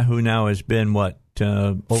 Netanyahu now has been,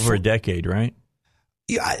 over a decade, right?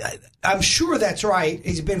 Yeah, I'm sure that's right.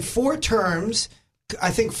 He's been 4 terms. I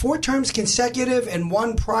think 4 terms consecutive and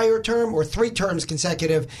 1 prior term, or 3 terms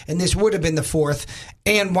consecutive, and this would have been the 4th,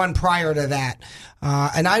 and 1 prior to that.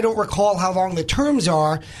 And I don't recall how long the terms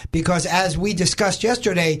are, because as we discussed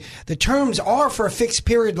yesterday, the terms are for a fixed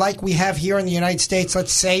period like we have here in the United States,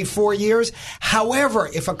 let's say 4 years. However,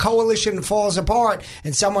 if a coalition falls apart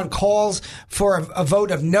and someone calls for a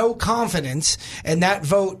vote of no confidence, and that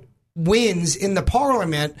vote wins in the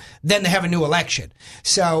parliament, then they have a new election.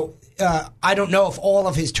 So I don't know if all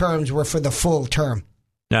of his terms were for the full term.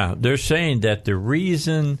 Now, they're saying that the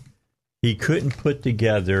reason he couldn't put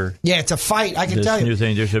together... Yeah, it's a fight, I can tell you. New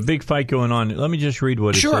thing, there's a big fight going on. Let me just read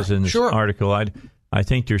what it says in this article. I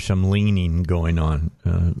think there's some leaning going on.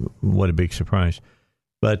 What a big surprise.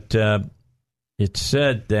 But it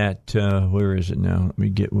said that... where is it now? Let me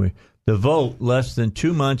get... The vote, less than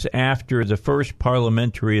 2 months after the first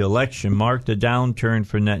parliamentary election, marked a downturn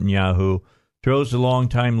for Netanyahu, throws the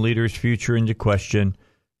longtime leader's future into question.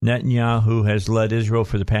 Netanyahu has led Israel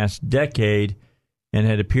for the past decade and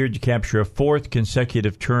had appeared to capture a 4th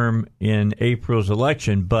consecutive term in April's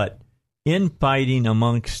election, but infighting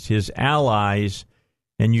amongst his allies,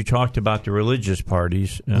 and you talked about the religious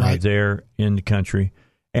parties there in the country,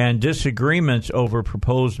 and disagreements over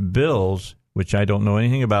proposed bills, which I don't know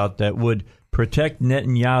anything about, that would protect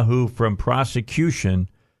Netanyahu from prosecution,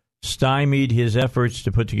 stymied his efforts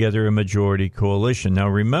to put together a majority coalition. Now,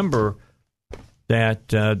 remember that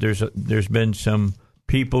there's been some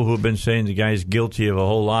people who have been saying the guy's guilty of a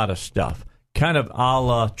whole lot of stuff, kind of a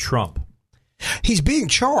la Trump. He's being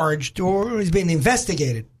charged or he's being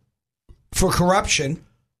investigated for corruption,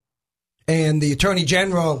 and the Attorney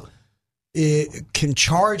General can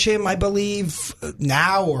charge him, I believe,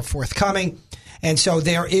 now or forthcoming. And so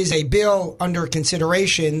there is a bill under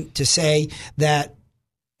consideration to say that,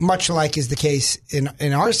 much like is the case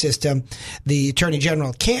in our system, the Attorney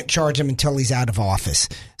General can't charge him until he's out of office.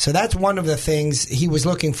 So that's one of the things he was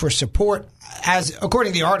looking for support, as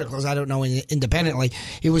according to the articles, I don't know independently,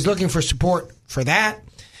 he was looking for support for that.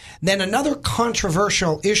 Then another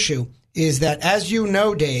controversial issue is that, as you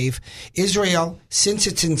know, Dave, Israel, since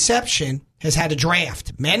its inception, has had a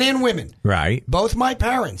draft, men and women. Right. Both my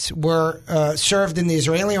parents were served in the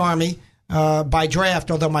Israeli army by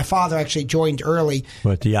draft, although my father actually joined early.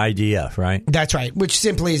 But the IDF, right? That's right, which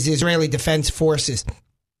simply is the Israeli Defense Forces.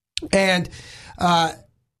 And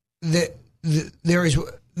there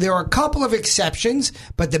are a couple of exceptions,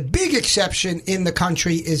 but the big exception in the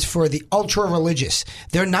country is for the ultra-religious.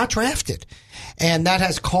 They're not drafted. And that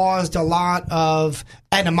has caused a lot of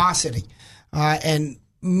animosity. And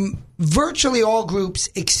virtually all groups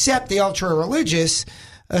except the ultra-religious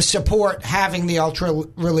support having the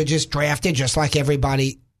ultra-religious drafted, just like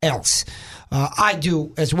everybody else. I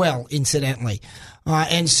do as well, incidentally.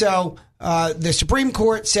 And so the Supreme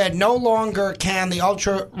Court said no longer can the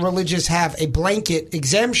ultra-religious have a blanket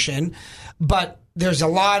exemption, but there's a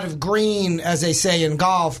lot of green, as they say in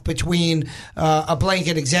golf, between a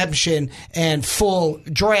blanket exemption and full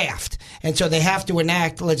draft. And so they have to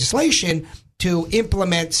enact legislation to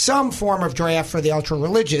implement some form of draft for the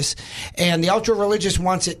ultra-religious. And the ultra-religious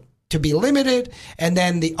wants it to be limited, and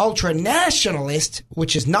then the ultra-nationalist,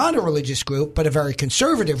 which is not a religious group, but a very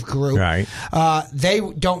conservative group, right. They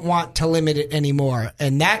don't want to limit it anymore.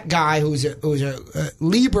 And that guy who's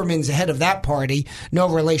Lieberman's the head of that party, no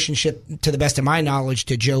relationship, to the best of my knowledge,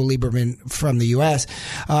 to Joe Lieberman from the U.S.,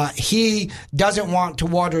 he doesn't want to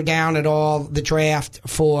water down at all the draft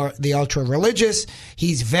for the ultra-religious.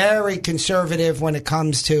 He's very conservative when it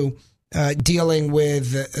comes to dealing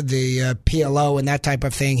with the PLO and that type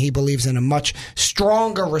of thing. He believes in a much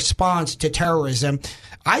stronger response to terrorism.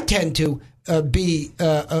 I tend to be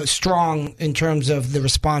strong in terms of the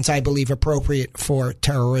response I believe appropriate for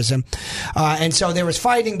terrorism. And so there was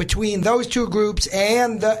fighting between those two groups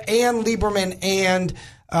and Lieberman and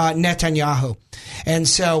Netanyahu. And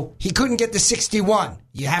so he couldn't get the 61.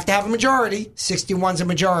 You have to have a majority. 61's a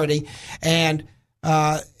majority. And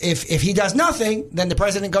if he does nothing, then the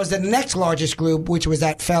president goes to the next largest group, which was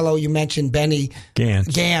that fellow you mentioned, Benny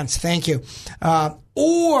Gantz. Thank you.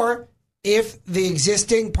 Or if the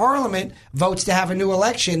existing parliament votes to have a new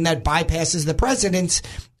election that bypasses the president's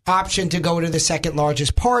option to go to the second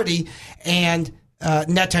largest party, and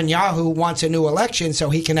Netanyahu wants a new election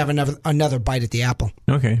so he can have another bite at the apple.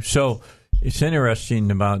 Okay, so it's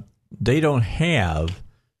interesting about they don't have,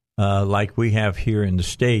 like we have here in the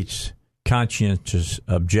States, conscientious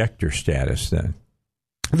objector status then.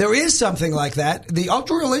 There is something like that. The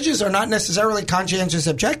ultra-religious are not necessarily conscientious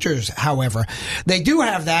objectors, however. They do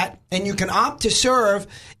have that, and you can opt to serve,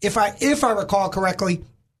 if I recall correctly,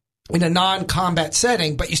 in a non-combat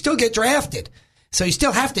setting, but you still get drafted. So you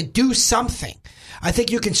still have to do something. I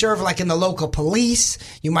think you can serve like in the local police.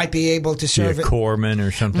 You might be able to serve a corpsman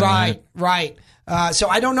or something. Right. So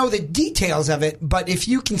I don't know the details of it, but if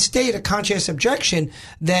you can state a conscientious objection,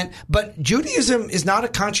 then, but Judaism is not a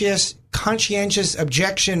conscientious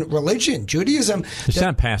objection religion. Judaism, it's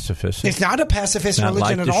not pacifist. It's not a pacifist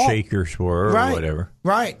religion like at all. The Shakers were, or whatever.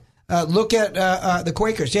 Right. Look at the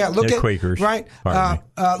Quakers. Yeah. Look at Quakers. Right.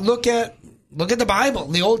 Look at the Bible,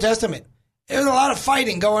 the Old Testament. There's a lot of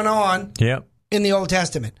fighting going on. Yep. In the Old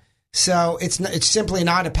Testament. So it's simply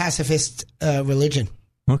not a pacifist religion.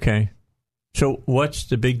 Okay. So what's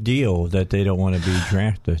the big deal that they don't want to be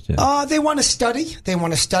drafted? They want to study. They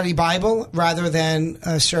want to study Bible rather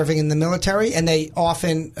than serving in the military. And they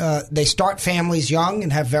often they start families young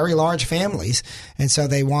and have very large families. And so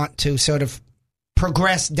they want to sort of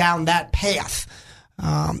progress down that path.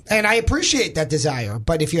 And I appreciate that desire.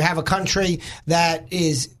 But if you have a country that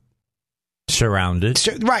is surrounded,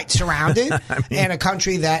 and a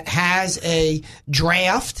country that has a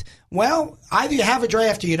draft, well, either you have a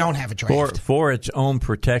draft or you don't have a draft. For its own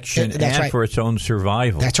protection for its own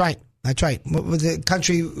survival. That's right. The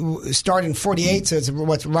country started in 1948, so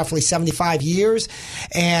it's roughly 75 years.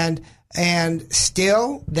 And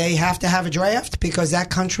still they have to have a draft because that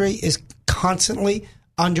country is constantly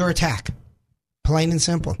under attack. Plain and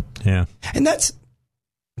simple. Yeah. And that's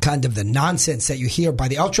kind of the nonsense that you hear by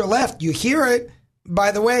the ultra-left. You hear it,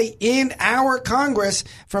 by the way, in our Congress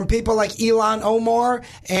from people like Ilhan Omar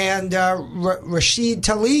and Rashid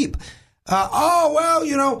Tlaib. Why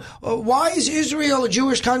is Israel a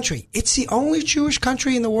Jewish country? It's the only Jewish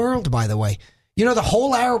country in the world, by the way. The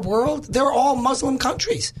whole Arab world, they're all Muslim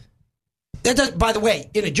countries. By the way,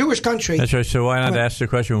 in a Jewish country... That's right. So why not ask the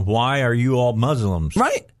question, why are you all Muslims?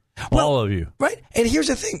 Right. All of you. Right. And here's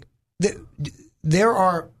the thing. There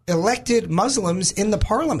are elected Muslims in the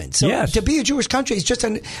parliament. So to be a Jewish country is just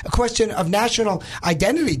a question of national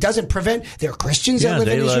identity. It doesn't prevent... There are Christians that live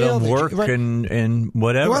in Israel. They let them work and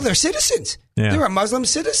whatever. Well, they're citizens. Yeah. There are Muslim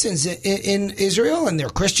citizens in Israel, and they're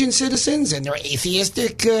Christian citizens, and they're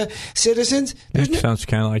atheistic citizens. That sounds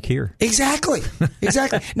kind of like here. Exactly.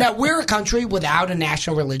 Now, we're a country without a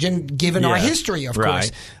national religion, given our history, of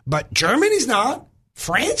course. But Germany's not.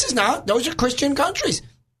 France is not. Those are Christian countries.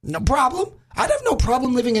 No problem. I'd have no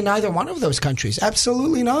problem living in either one of those countries.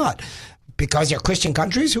 Absolutely not. Because they're Christian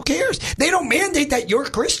countries, who cares? They don't mandate that you're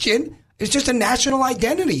Christian. It's just a national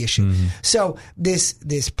identity issue. Mm-hmm. So this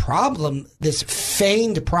problem, this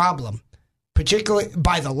feigned problem, particularly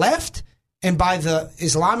by the left and by the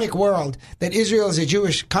Islamic world, that Israel is a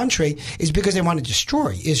Jewish country, is because they want to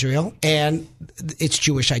destroy Israel and its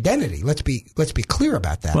Jewish identity. Let's be clear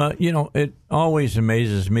about that. Well, it always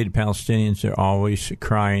amazes me. The Palestinians are always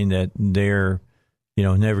crying that they're,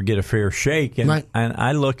 never get a fair shake. And, right. And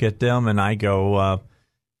I look at them and I go,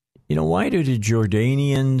 why do the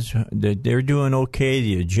Jordanians, they're doing okay,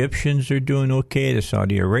 the Egyptians are doing okay, the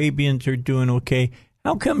Saudi Arabians are doing okay.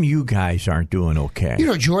 How come you guys aren't doing okay?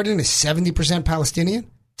 Jordan is 70% Palestinian.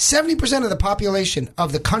 70% of the population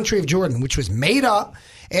of the country of Jordan, which was made up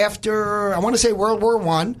after, I want to say, World War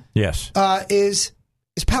I, yes, is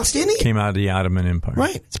Palestinian. Came out of the Ottoman Empire.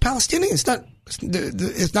 Right. It's Palestinian.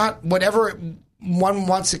 It's not whatever one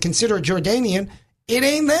wants to consider a Jordanian. It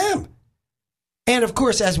ain't them. And, of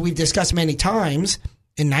course, as we've discussed many times,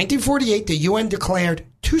 in 1948, the UN declared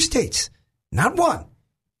two states, not one,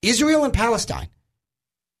 Israel and Palestine.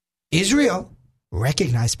 Israel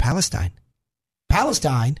recognized Palestine.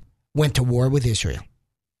 Palestine went to war with Israel.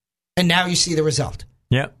 And now you see the result.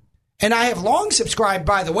 Yep. And I have long subscribed,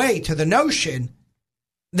 by the way, to the notion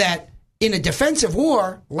that in a defensive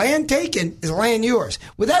war, land taken is land yours.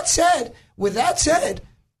 With that said,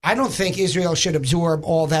 I don't think Israel should absorb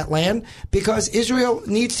all that land because Israel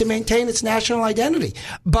needs to maintain its national identity.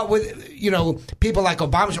 But with, people like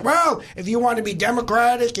Obama say, well, if you want to be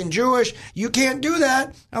democratic and Jewish, you can't do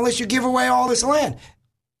that unless you give away all this land.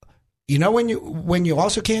 When you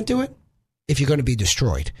also can't do it? If you're going to be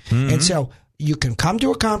destroyed. Mm-hmm. And so you can come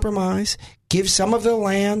to a compromise, give some of the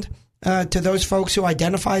land to those folks who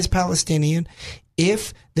identify as Palestinian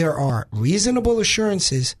if there are reasonable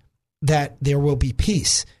assurances that there will be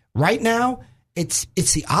peace. Right now, it's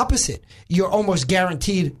the opposite. You're almost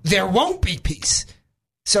guaranteed there won't be peace.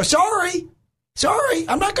 So sorry,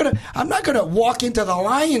 I'm not gonna walk into the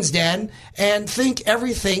lion's den and think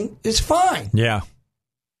everything is fine. Yeah,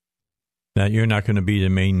 that you're not going to be the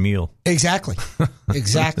main meal. Exactly.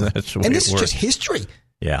 That's the way and this it is works. just history.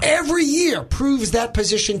 Yeah. Every year proves that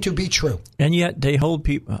position to be true. And yet they hold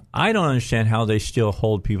people. I don't understand how they still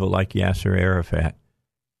hold people like Yasser Arafat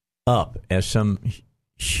up as some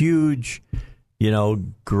huge,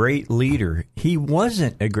 great leader. He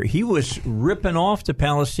wasn't he was ripping off the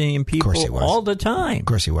Palestinian people all the time. Of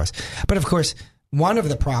course he was. But of course, one of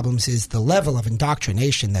the problems is the level of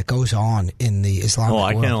indoctrination that goes on in the Islamic world.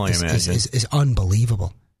 I can only imagine. Is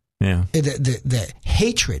unbelievable. Yeah. The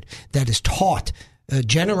hatred that is taught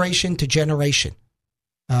generation to generation.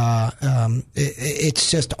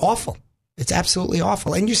 It's just awful. It's absolutely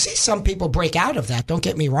awful. And you see some people break out of that, don't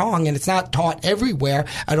get me wrong, and it's not taught everywhere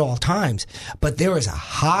at all times. But there is a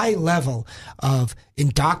high level of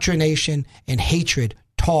indoctrination and hatred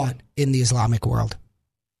taught in the Islamic world.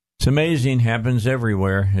 It's amazing. Happens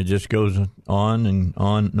everywhere. It just goes on and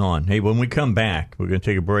on and on. Hey, when we come back, we're going to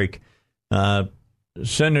take a break.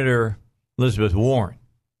 Senator Elizabeth Warren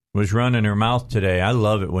was running her mouth today. I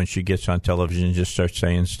love it when she gets on television and just starts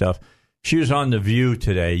saying stuff. She was on The View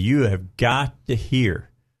today. You have got to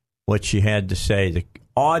hear what she had to say. The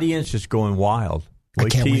audience is going wild.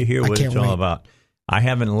 Wait till you hear what it's all about. I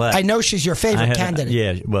haven't let. I know she's your favorite candidate.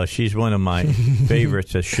 Yeah, well, she's one of my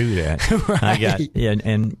favorites to shoot at. Right.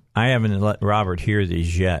 And I haven't let Robert hear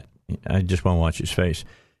these yet. I just want to watch his face.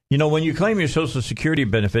 When you claim your Social Security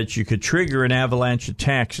benefits, you could trigger an avalanche of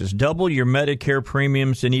taxes, double your Medicare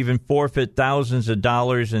premiums, and even forfeit thousands of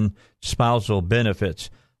dollars in spousal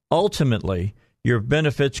benefits. Ultimately, your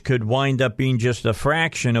benefits could wind up being just a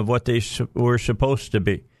fraction of what they were supposed to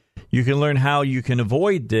be. You can learn how you can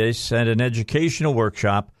avoid this at an educational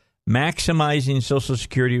workshop, Maximizing Social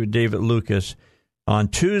Security with David Lucas, on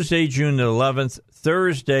Tuesday, June the 11th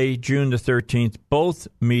Thursday, June the 13th. Both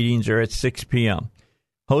meetings are at 6 p.m.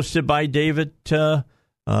 Hosted by David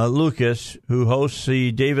Lucas, who hosts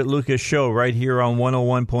the David Lucas Show right here on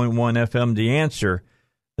 101.1 FM, The Answer.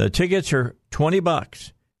 The tickets are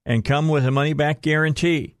 $20 and come with a money-back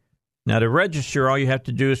guarantee. Now, to register, all you have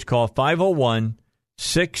to do is call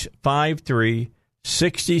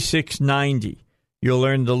 501-653-6690. You'll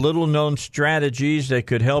learn the little-known strategies that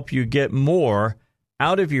could help you get more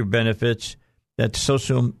out of your benefits that the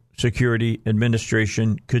Social Security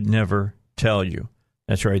Administration could never tell you.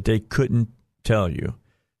 That's right, they couldn't tell you.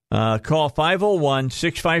 Call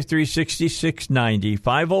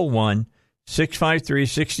 501-653-6690,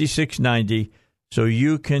 501-653-6690, so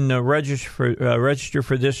you can register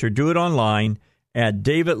for this or do it online at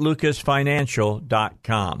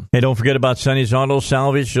davidlucasfinancial.com. Hey, don't forget about Sonny's Auto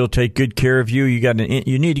Salvage. They'll take good care of you.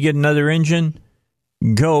 You need to get another engine?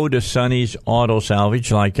 Go to Sonny's Auto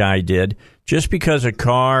Salvage like I did. Just because a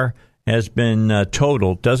car has been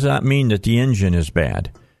totaled does not mean that the engine is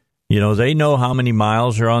bad. You know, they know how many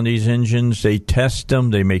miles are on these engines. They test them.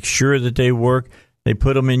 They make sure that they work. They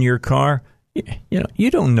put them in your car. You know,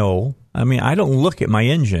 you don't know. I mean, I don't look at my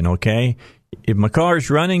engine, okay? If my car is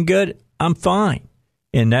running good, I'm fine.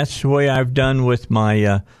 And that's the way I've done with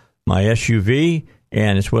my my SUV,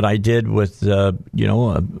 and it's what I did with,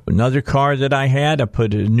 another car that I had. I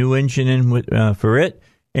put a new engine in for it,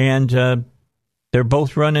 and they're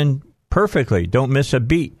both running perfectly. Don't miss a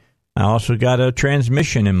beat. I also got a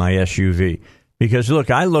transmission in my SUV because, look,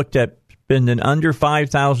 I looked at spending under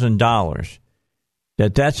 $5,000.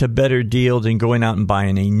 That's a better deal than going out and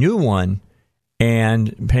buying a new one,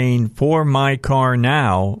 and paying for my car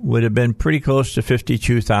now would have been pretty close to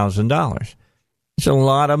 $52,000. It's a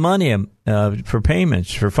lot of money for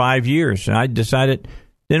payments for 5 years. And I decided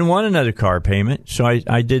didn't want another car payment, so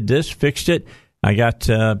I did this, fixed it. I got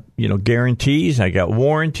guarantees. I got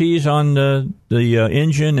warranties on the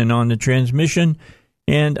engine and on the transmission,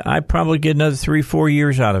 and I probably get another 3-4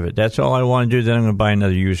 years out of it. That's all I want to do. Then I'm going to buy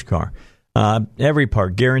another used car. Every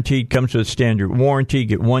part guaranteed, comes with standard warranty.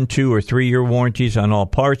 Get 1, 2, or 3 year warranties on all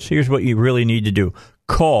parts. Here's what you really need to do.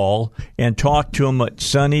 Call and talk to them at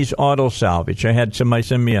Sonny's Auto Salvage. I had somebody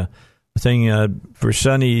send me a thing for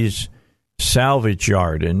Sonny's Salvage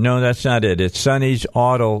Yard, and no, that's not it. It's Sonny's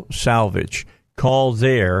Auto Salvage. Call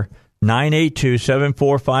there,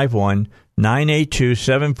 982-7451,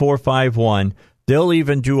 982-7451. They'll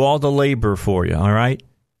even do all the labor for you, all right?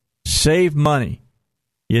 Save money.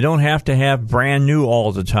 You don't have to have brand new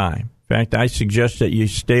all the time. In fact, I suggest that you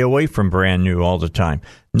stay away from brand new all the time.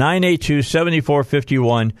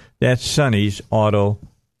 982-7451, that's Sonny's Auto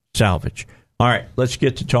Salvage. All right, let's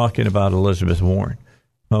get to talking about Elizabeth Warren.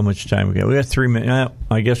 How much time we got? We got 3 minutes.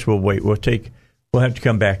 I guess we'll wait. We'll have to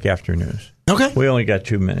come back after news. Okay. We only got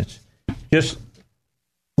 2 minutes. Just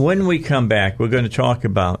when we come back, we're going to talk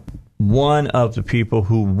about one of the people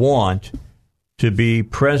who want to be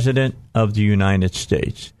president of the United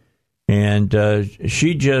States. And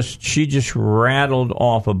she just rattled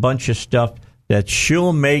off a bunch of stuff that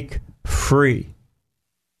she'll make free.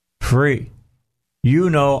 Free. You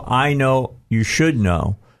know, I know, you should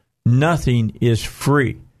know, nothing is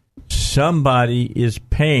free. Somebody is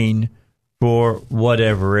paying for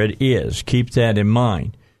whatever it is. Keep that in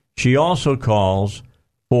mind. She also calls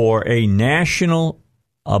for a national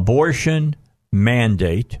abortion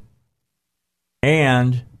mandate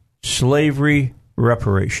and slavery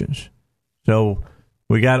reparations. So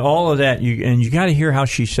we got all of that. You got to hear how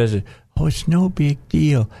she says it. Oh, it's no big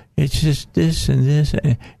deal. It's just this and this,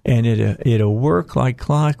 and it'll work like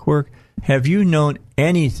clockwork. Have you known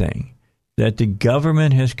anything that the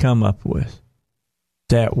government has come up with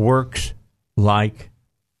that works like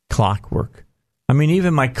clockwork? I mean,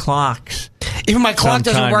 even my clocks. Even my clock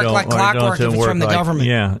doesn't work like clockwork if it's from the government.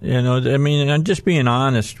 Yeah, I mean, I'm just being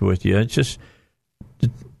honest with you. It's just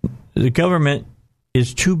the government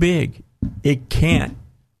is too big. It can't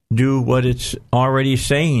do what it's already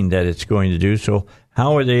saying that it's going to do. So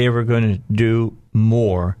how are they ever going to do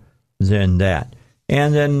more than that?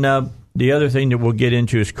 And then the other thing that we'll get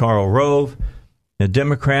into is Karl Rove. The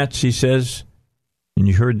Democrats, he says, and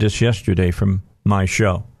you heard this yesterday from my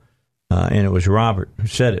show, and it was Robert who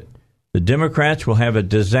said it, the Democrats will have a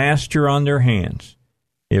disaster on their hands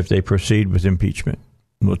if they proceed with impeachment.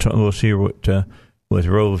 We'll see what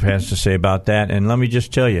Rove has to say about that. And let me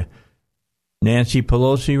just tell you, Nancy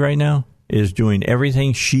Pelosi right now is doing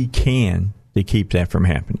everything she can to keep that from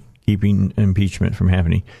happening, keeping impeachment from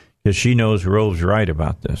happening, because she knows Rove's right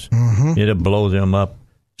about this. Mm-hmm. It'll blow them up,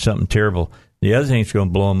 something terrible. The other thing that's going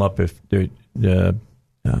to blow them up if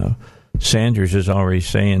Sanders is already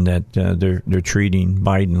saying that they're treating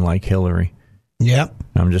Biden like Hillary. Yep.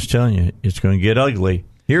 I'm just telling you, it's going to get ugly.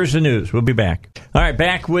 Here's the news. We'll be back. All right,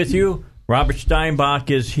 back with you. Robert Steinbach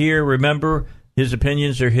is here. Remember, his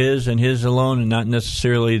opinions are his and his alone, and not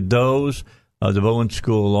necessarily those of the Bowen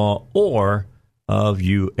School of Law or of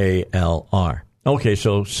UALR. Okay,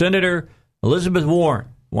 so Senator Elizabeth Warren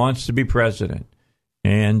wants to be president,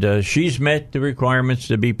 and she's met the requirements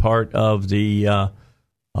to be part of the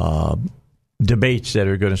debates that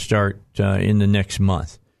are going to start in the next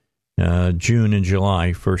month. June and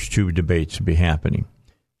July, first two debates will be happening.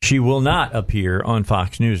 She will not appear on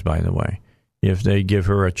Fox News, by the way. If they give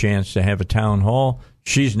her a chance to have a town hall,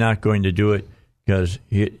 she's not going to do it because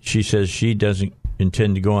she says she doesn't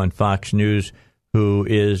intend to go on Fox News, who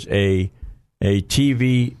is a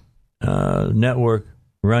TV network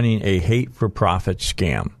running a hate-for-profit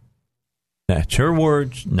scam. That's her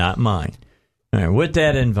words, not mine. All right, with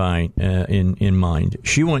that in mind,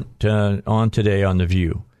 she went on today on The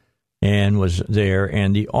View and was there,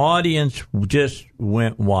 and the audience just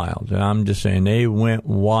went wild. And I'm just saying they went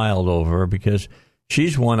wild over her because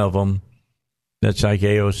she's one of them that's like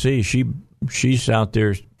AOC. She's out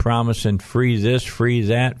there promising free this, free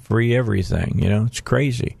that, free everything. You know, it's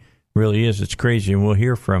crazy. It really is. It's crazy. And we'll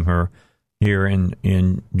hear from her here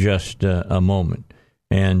in just a moment.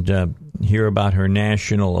 And hear about her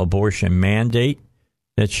national abortion mandate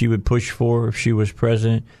that she would push for if she was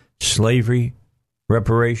president, slavery,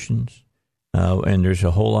 reparations, and there's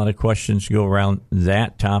a whole lot of questions to go around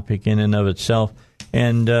that topic in and of itself.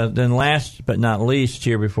 And then last but not least,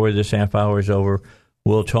 here before this half hour is over,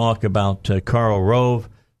 we'll talk about Karl Rove,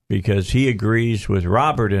 because he agrees with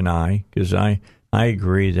Robert and I, because I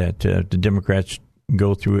agree that the Democrats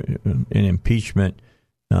go through an impeachment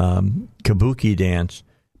kabuki dance.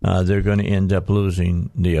 They're going to end up losing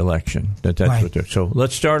the election. That's right. What they're. So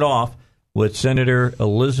let's start off with Senator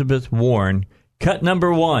Elizabeth Warren. Cut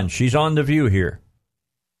number one. She's on The View here.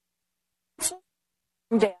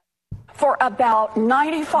 For about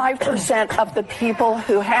 95% of the people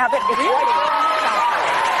who have it, it's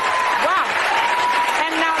wow.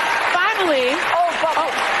 And now, finally,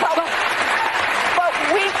 but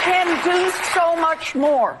we can do so much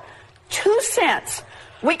more. 2 cents.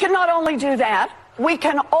 We can not only do that, we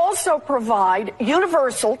can also provide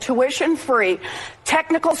universal, tuition-free,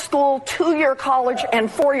 technical school, 2-year college, and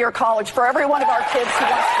 4-year college for every one of our kids who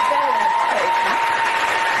wants to go in education.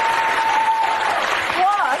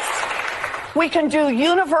 Plus, we can do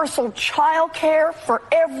universal child care for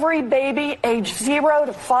every baby age 0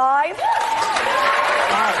 to 5.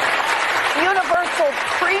 Universal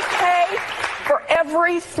pre-K for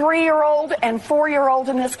every 3-year-old and 4-year-old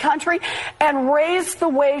in this country, and raise the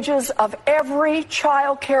wages of every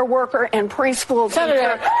child care worker and preschool teacher to the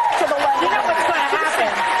level. You know what's going to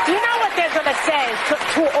happen? You know what they're going to say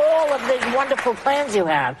to all of these wonderful plans you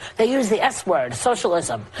have? They use the S word,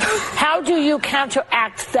 socialism. How do you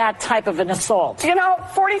counteract that type of an assault? You know,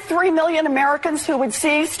 43 million Americans who would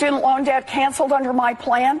see student loan debt canceled under my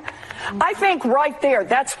plan. I think right there,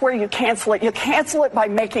 that's where you cancel it. You cancel it by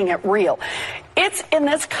making it real. It's in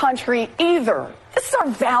this country either. This is our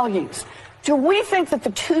values. Do we think that the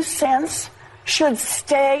 2 cents should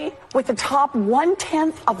stay with the top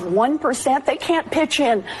 0.1%? They can't pitch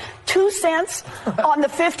in 2 cents on the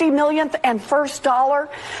 50 millionth and first dollar.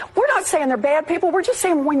 We're not saying they're bad people. We're just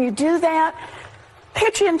saying when you do that,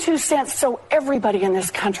 pitch in 2 cents so everybody in this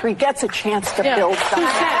country gets a chance to build something.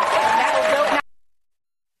 2 cents.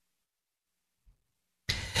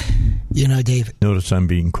 You know, Dave. Notice I'm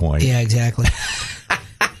being quiet. Yeah, exactly.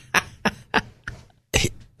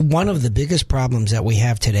 One of the biggest problems that we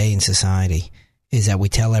have today in society is that we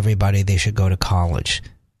tell everybody they should go to college.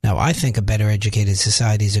 Now, I think a better educated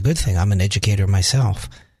society is a good thing. I'm an educator myself,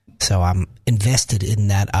 so I'm invested in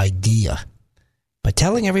that idea. But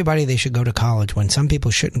telling everybody they should go to college when some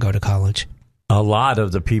people shouldn't go to college. A lot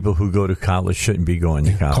of the people who go to college shouldn't be going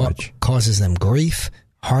to college. Causes them grief,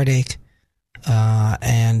 heartache.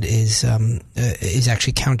 And is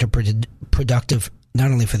actually counterproductive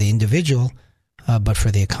not only for the individual, but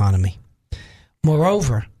for the economy.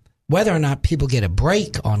 Moreover, whether or not people get a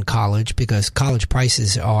break on college, because college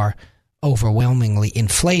prices are overwhelmingly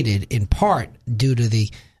inflated in part due to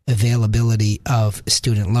the availability of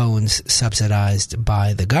student loans subsidized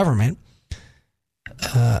by the government,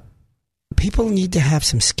 people need to have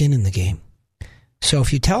some skin in the game. So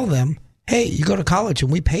if you tell them, hey, you go to college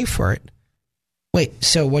and we pay for it, wait,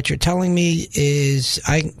 so what you're telling me is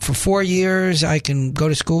for 4 years I can go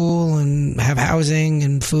to school and have housing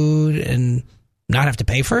and food and not have to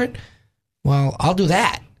pay for it? Well, I'll do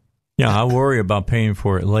that. Yeah, I worry about paying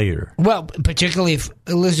for it later. Well, particularly if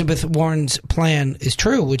Elizabeth Warren's plan is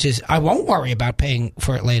true, which is I won't worry about paying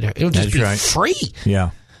for it later. It'll just be free. Yeah.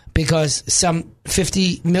 Because some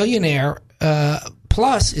 50 millionaire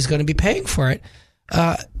plus is going to be paying for it.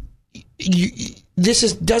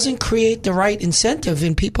 This doesn't create the right incentive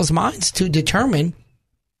in people's minds to determine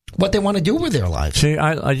what they want to do with their lives. See,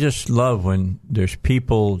 I just love when there's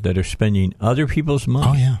people that are spending other people's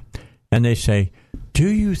money. Oh, yeah. And they say, do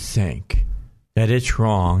you think that it's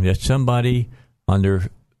wrong that somebody under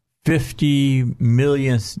 $50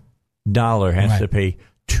 million has to pay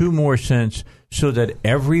 2 more cents so that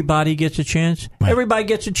everybody gets a chance? Right. Everybody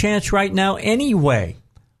gets a chance right now anyway.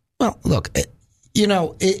 Well, look,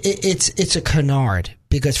 it's a canard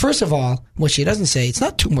because, first of all, what she doesn't say, it's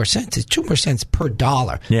not 2 more cents. It's 2 more cents per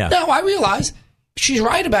dollar. Yeah. Now, I realize she's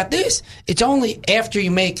right about this. It's only after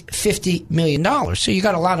you make $50 million. So you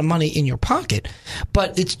got a lot of money in your pocket.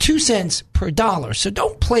 But it's 2 cents per dollar. So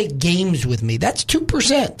don't play games with me. That's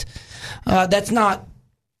 2%. That's not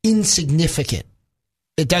insignificant.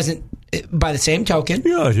 It doesn't, by the same token.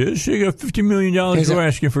 Yeah, it is. You got $50 million. You're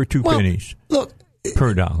asking for 2 pennies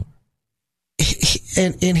per dollar.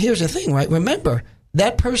 And here's the thing, right? Remember,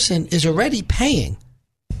 that person is already paying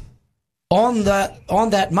on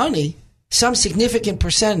that money some significant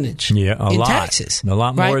percentage in taxes. A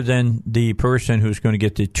lot more than the person who's going to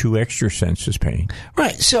get the 2 extra cents is paying.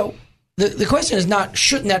 Right. So the question is not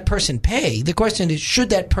shouldn't that person pay? The question is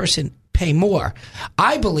should that person pay more?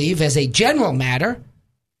 I believe, as a general matter,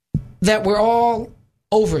 that we're all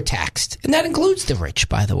overtaxed. And that includes the rich,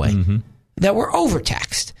 by the way, that we're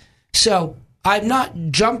overtaxed. So I'm not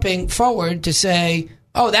jumping forward to say,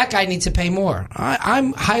 oh, that guy needs to pay more.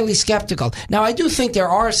 I'm highly skeptical. Now, I do think there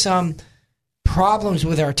are some problems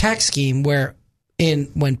with our tax scheme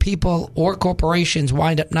when people or corporations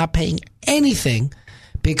wind up not paying anything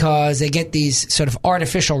because they get these sort of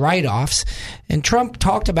artificial write-offs. And Trump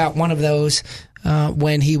talked about one of those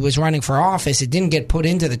when he was running for office. It didn't get put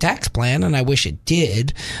into the tax plan, and I wish it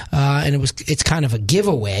did. And it's kind of a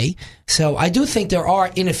giveaway. So I do think there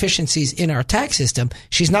are inefficiencies in our tax system.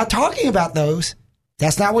 She's not talking about those.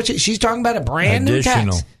 That's not what she's talking about. A brand new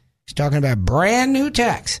tax. She's talking about a brand new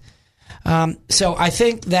tax. So I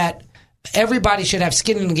think that everybody should have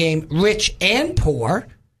skin in the game, rich and poor.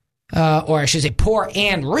 Or I should say poor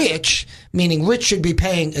and rich, meaning rich should be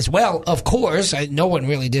paying as well, of course. No one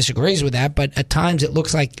really disagrees with that, but at times it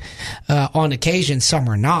looks like on occasion some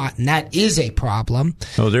are not, and that is a problem.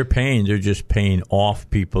 Oh, they're paying. They're just paying off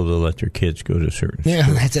people to let their kids go to certain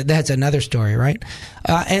schools. Yeah, that's another story, right?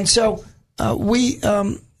 And so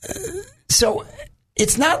so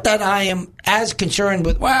it's not that I am as concerned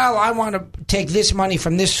with, well, I want to take this money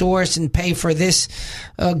from this source and pay for this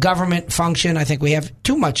government function. I think we have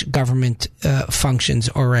too much government functions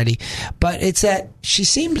already. But it's that she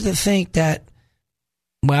seems to think that,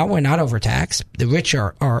 well, we're not overtaxed. The rich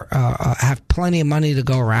are have plenty of money to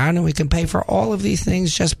go around, and we can pay for all of these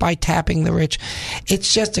things just by tapping the rich.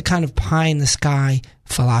 It's just a kind of pie-in-the-sky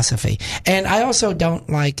philosophy. And I also don't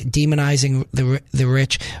like demonizing the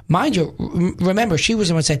rich. Mind you, remember, she was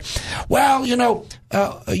the one saying, well, you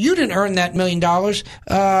didn't earn that $1 million.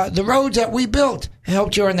 The roads that we built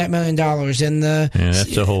helped you earn that $1 million. And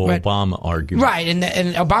that's the whole Obama argument. Right, and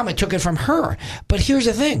Obama took it from her. But here's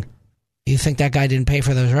the thing. You think that guy didn't pay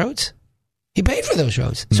for those roads? He paid for those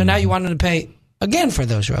roads. So now you want him to pay again for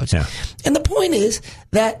those roads. Yeah. And the point is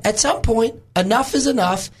that at some point, enough is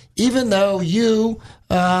enough, even though you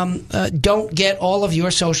don't get all of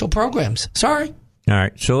your social programs. Sorry. All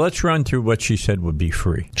right. So let's run through what she said would be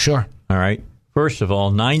free. Sure. All right. First of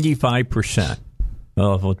all, 95%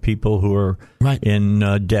 of people who are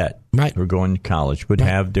in debt, who are going to college, would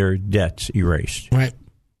have their debts erased. Right.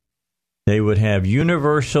 They would have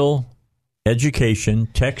universal education,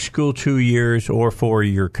 tech school 2 years or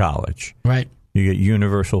 4-year college. Right. You get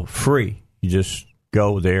universal free. You just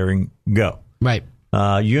go there and go. Right.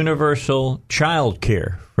 Universal child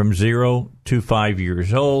care from 0 to 5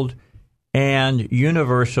 years old, and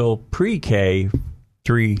universal pre-K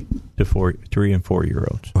 3 and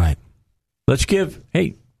 4-year-olds. Right.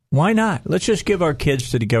 Why not? Let's just give our kids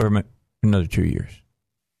to the government another 2 years.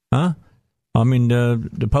 Huh? I mean,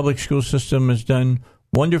 the public school system has done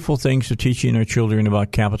wonderful things to teaching our children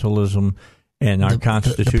about capitalism and our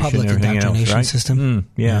Constitution the public and everything else, right? System.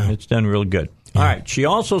 Yeah, it's done real good. Yeah. All right. She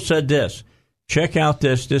also said this. Check out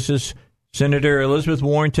this. This is Senator Elizabeth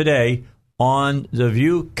Warren today on The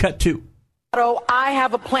View. Cut 2. I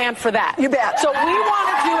have a plan for that. You bet. So we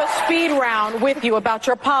want to do a speed round down with you about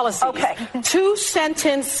your policies. Okay.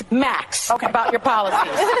 2-sentence max about your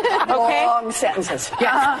policies. Okay? Long sentences.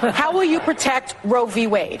 Yes. How will you protect Roe v.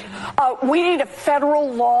 Wade? We need a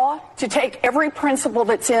federal law to take every principle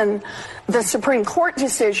that's in the Supreme Court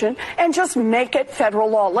decision and just make it federal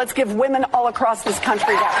law. Let's give women all across this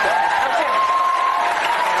country that. Okay.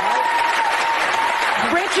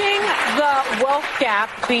 Bridging the wealth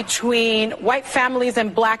gap between white families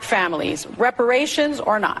and black families, reparations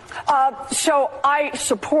or not? So I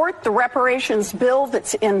support the reparations bill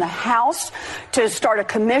that's in the House to start a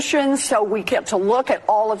commission so we get to look at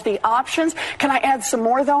all of the options. Can I add some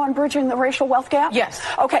more, though, on bridging the racial wealth gap? Yes.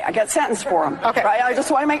 Okay, I got a sentence for them. Okay. Right? I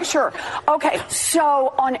just want to make sure. Okay,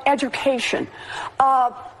 so on education,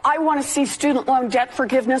 I want to see student loan debt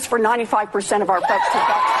forgiveness for 95% of our folks who've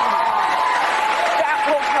got student loans. That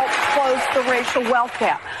will help close the racial wealth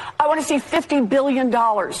gap. I want to see $50 billion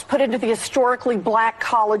put into the historically black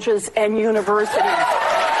colleges and universities.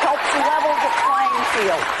 Helps level the playing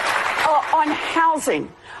field. On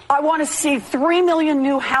housing, I want to see 3 million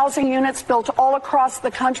new housing units built all across the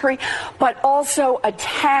country, but also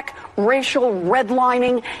attack racial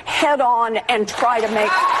redlining head on and try to make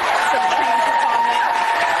some changes on that.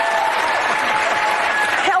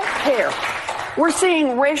 Healthcare. We're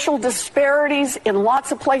seeing racial disparities in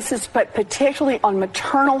lots of places, but particularly on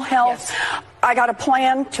maternal health. Yes. I got a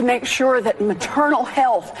plan to make sure that maternal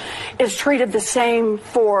health is treated the same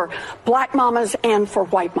for black mamas and for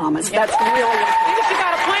white mamas. Yes. That's really important. I think you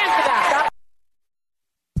got a plan for that.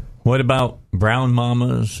 What about brown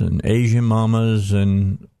mamas and Asian mamas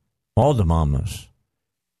and all the mamas?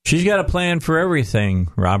 She's got a plan for everything,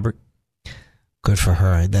 Robert. Good for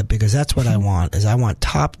her. Because that's what I want. Is I want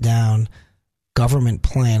top-down government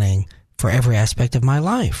planning for every aspect of my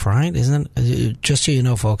life, right? Isn't it? Just so you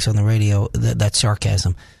know, folks on the radio, that's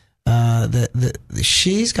sarcasm.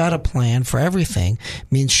 She's got a plan for everything.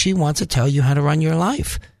 Means she wants to tell you how to run your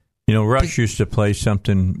life. You know, Rush used to play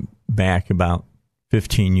something back about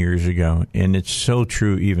 15 years ago, and it's so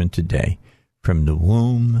true even today. From the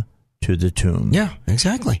womb to the tomb. Yeah,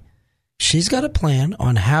 exactly. She's got a plan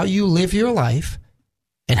on how you live your life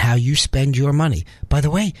and how you spend your money. By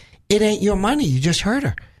the way, it ain't your money. You just heard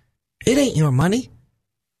her. It ain't your money.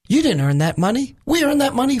 You didn't earn that money. We earned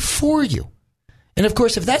that money for you. And, of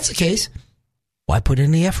course, if that's the case, why put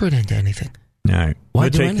any effort into anything? All right. Why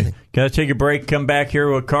do anything? Got to take a break. Come back here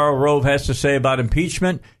what Karl Rove has to say about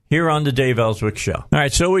impeachment here on the Dave Elswick Show. All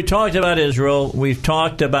right, so we talked about Israel. We've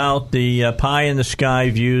talked about the pie-in-the-sky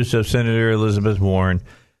views of Senator Elizabeth Warren.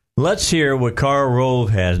 Let's hear what Karl Rove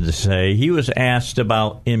has to say. He was asked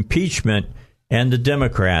about impeachment and the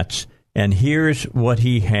Democrats, and here's what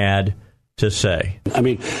he had to say. I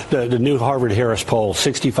mean, the new Harvard-Harris poll,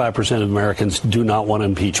 65% of Americans do not want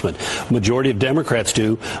impeachment. Majority of Democrats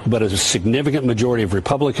do, but a significant majority of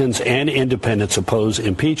Republicans and independents oppose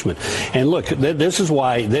impeachment. And look, this is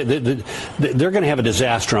why they're going to have a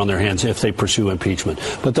disaster on their hands if they pursue impeachment.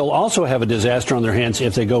 But they'll also have a disaster on their hands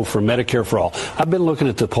if they go for Medicare for all. I've been looking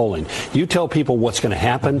at the polling. You tell people what's going to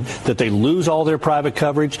happen, that they lose all their private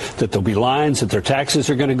coverage, that there'll be lines, that their taxes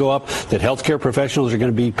are going to go up, that healthcare professionals are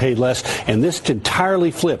going to be paid less. And this entirely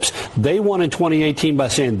flips. They won in 2018 by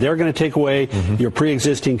saying they're going to take away your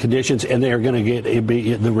pre-existing conditions, and they are going to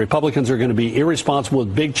the Republicans are going to be irresponsible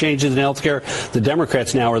with big changes in health care. The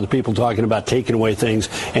Democrats now are the people talking about taking away things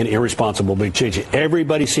and irresponsible big changes.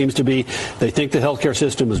 Everybody seems to be, they think the health care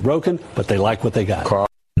system is broken, but they like what they got. All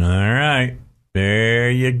right. There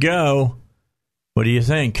you go. What do you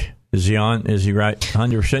think? Is he right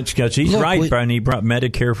 100%? Because he's right, Brian. He brought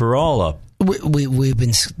Medicare for all up. We've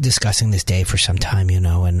been discussing this day for some time,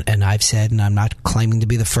 and I've said, and I'm not claiming to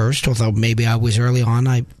be the first, although maybe I was early on,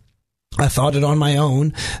 I thought it on my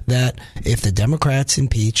own, that if the Democrats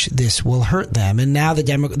impeach, this will hurt them. And now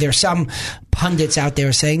there's some pundits out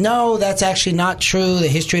there saying, no, that's actually not true. The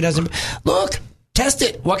history doesn't. Look, test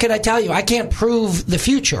it. What can I tell you? I can't prove the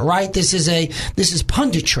future, right? This is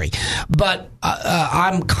punditry. But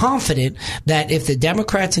I'm confident that if the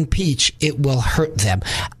Democrats impeach, it will hurt them.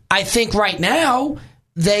 I think right now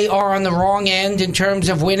they are on the wrong end in terms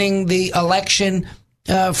of winning the election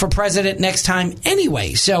for president next time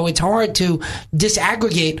anyway. So it's hard to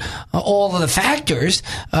disaggregate all of the factors,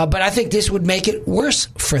 but I think this would make it worse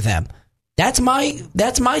for them. That's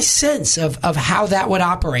my sense of how that would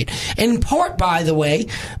operate. In part, by the way,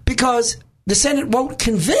 because the Senate won't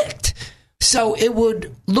convict. So it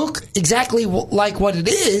would look exactly like what it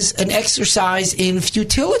is, an exercise in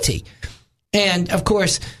futility. And, of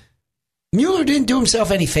course, Mueller didn't do himself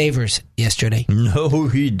any favors yesterday. No,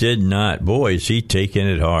 he did not. Boy, is he taking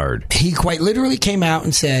it hard. He quite literally came out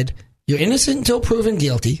and said, you're innocent until proven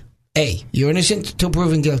guilty. A, you're innocent till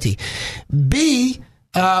proven guilty. B,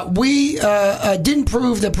 we didn't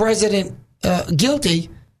prove the president guilty,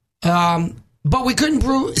 but we couldn't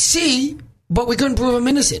prove... C, but we couldn't prove him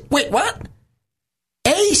innocent. Wait, what?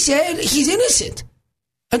 A said he's innocent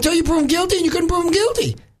until you prove him guilty, and you couldn't prove him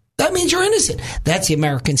guilty. That means you're innocent. That's the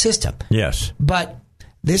American system. Yes. But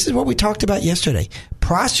this is what we talked about yesterday.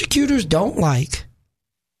 Prosecutors don't like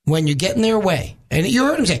when you get in their way. And you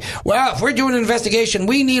heard him say, well, if we're doing an investigation,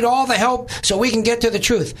 we need all the help so we can get to the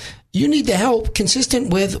truth. You need the help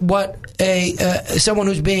consistent with what someone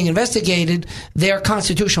who's being investigated, their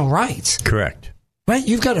constitutional rights. Correct. Right?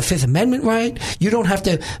 You've got a Fifth Amendment right. You don't have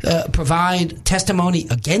to provide testimony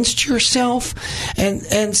against yourself.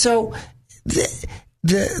 And so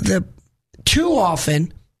the too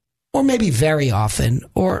often, or maybe very often,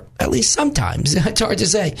 or at least sometimes, it's hard to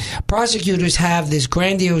say, prosecutors have this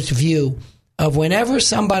grandiose view of whenever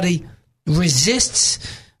somebody resists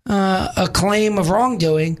a claim of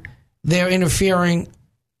wrongdoing, they're interfering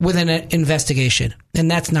with an investigation. And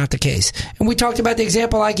that's not the case. And we talked about the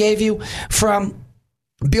example I gave you from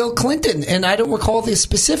Bill Clinton, and I don't recall the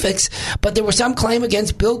specifics, but there was some claim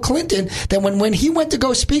against Bill Clinton that when he went to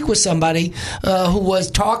go speak with somebody who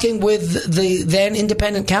was talking with the then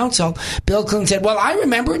independent counsel, Bill Clinton said, well, I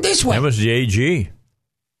remember it this way. That was the AG.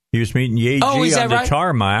 He was meeting the AG on the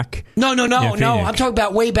tarmac. No. I'm talking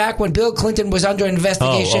about way back when Bill Clinton was under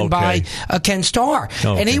investigation by Ken Starr.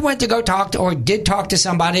 And he went to go talk to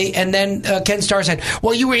somebody, and then Ken Starr said,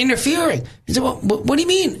 well, you were interfering. He said, well, what do you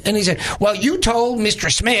mean? And he said, well, you told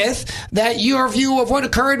Mr. Smith that your view of what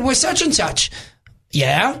occurred was such and such.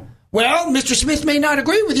 Yeah? Well, Mr. Smith may not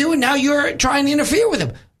agree with you, and now you're trying to interfere with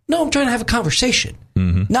him. No, I'm trying to have a conversation.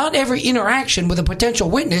 Mm-hmm. Not every interaction with a potential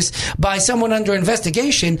witness by someone under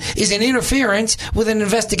investigation is an interference with an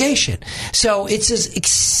investigation. So it's this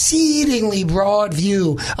exceedingly broad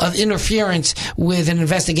view of interference with an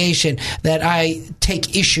investigation that I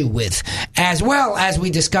take issue with. As well as we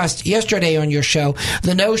discussed yesterday on your show,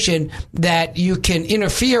 the notion that you can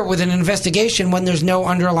interfere with an investigation when there's no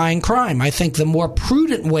underlying crime. I think the more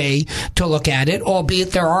prudent way to look at it,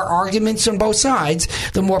 albeit there are arguments on both sides,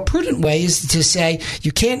 the more prudent way is to say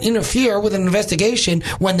you can't interfere with an investigation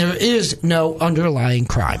when there is no underlying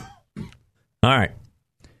crime. All right.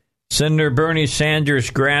 Senator Bernie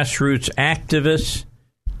Sanders, grassroots activists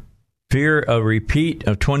fear a repeat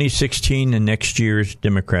of 2016 in next year's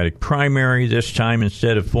Democratic primary. This time,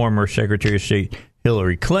 instead of former Secretary of State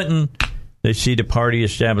Hillary Clinton, they see the party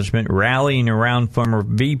establishment rallying around former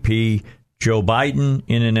VP Joe Biden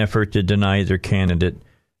in an effort to deny their candidate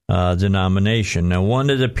the nomination. Now, one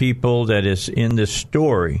of the people that is in this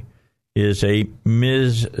story is a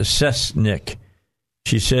Ms. Sesnick.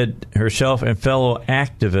 She said herself and fellow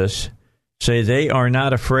activists say they are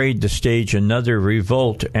not afraid to stage another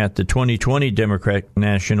revolt at the 2020 Democratic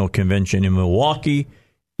National Convention in Milwaukee,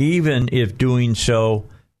 even if doing so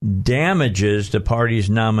damages the party's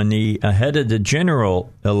nominee ahead of the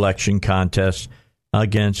general election contest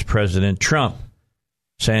against President Trump.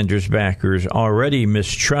 Sanders backers already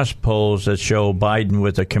mistrust polls that show Biden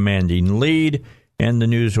with a commanding lead, and the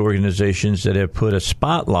news organizations that have put a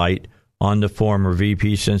spotlight on the former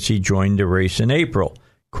VP since he joined the race in April.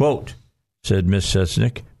 Quote, said Ms.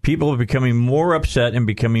 Sesnick, people are becoming more upset and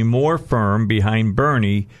becoming more firm behind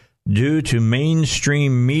Bernie due to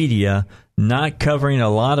mainstream media not covering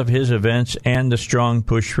a lot of his events and the strong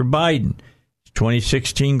push for Biden. Is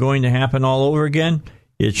 2016 going to happen all over again?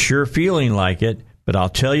 It's sure feeling like it. But I'll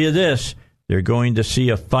tell you this, they're going to see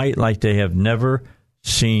a fight like they have never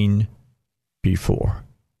seen before.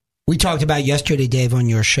 We talked about yesterday, Dave, on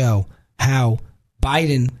your show, how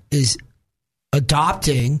Biden is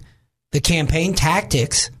adopting the campaign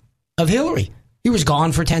tactics of Hillary. He was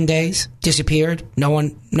gone for 10 days, disappeared. No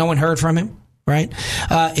one heard from him, right?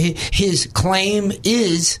 His claim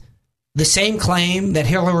is the same claim that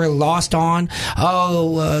Hillary lost on.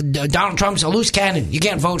 Donald Trump's a loose cannon. You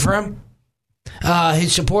can't vote for him.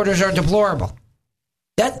 His supporters are deplorable.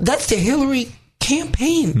 That's the Hillary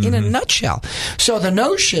campaign in a nutshell. So the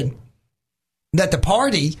notion that the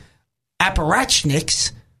party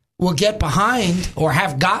apparatchiks will get behind or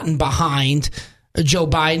have gotten behind Joe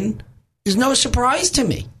Biden is no surprise to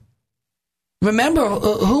me. Remember,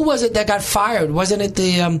 who was it that got fired? Wasn't it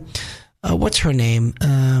the, what's her name?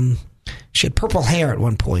 She had purple hair at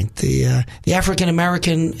one point. The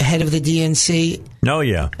African-American head of the DNC. Oh,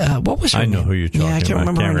 yeah. What was her name? I know who you're talking about.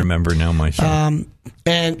 I can't remember now myself.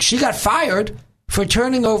 And she got fired for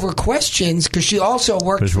turning over questions because she also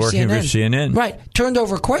worked for CNN. Right. Turned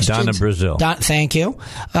over questions. Donna Brazile. Thank you.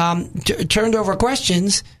 Turned over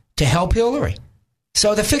questions to help Hillary.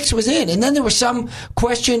 So the fix was in. And then there was some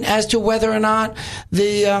question as to whether or not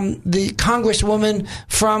the congresswoman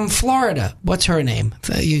from Florida, what's her name?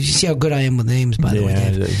 You see how good I am with names, by the way,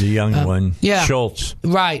 Dave. The young one, Schultz.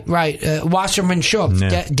 Right. Wasserman Schultz.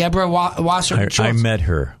 Yeah. Deborah Wasserman Schultz. I met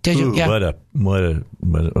her. Did you? Ooh, Yeah.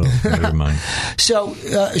 Never mind. So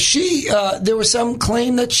there was some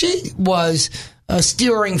claim that she was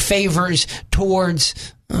steering favors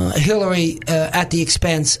towards Hillary at the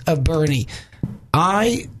expense of Bernie.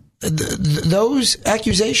 Those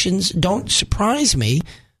accusations don't surprise me,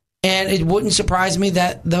 and it wouldn't surprise me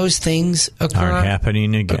that those things aren't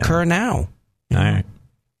happening again. Occur now. All right,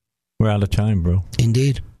 we're out of time, bro.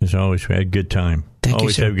 Indeed. As always, we had a good time.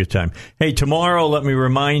 Always have a good time. Hey, tomorrow, let me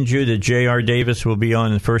remind you that J.R. Davis will be on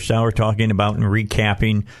in the first hour talking about and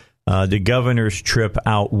recapping the governor's trip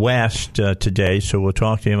out west today, so we'll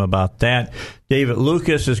talk to him about that. David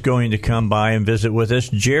Lucas is going to come by and visit with us.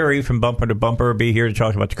 Jerry from Bumper to Bumper will be here to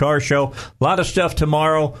talk about the car show. A lot of stuff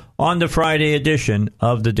tomorrow on the Friday edition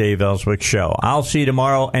of the Dave Elswick Show. I'll see you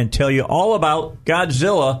tomorrow and tell you all about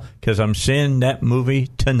Godzilla, because I'm seeing that movie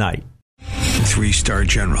tonight. 3-star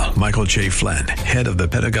General Michael J. Flynn, head of the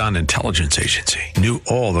Pentagon Intelligence Agency, knew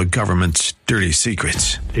all the government's dirty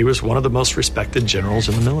secrets. He was one of the most respected generals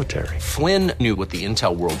in the military. Flynn knew what the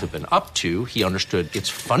intel world had been up to. He understood its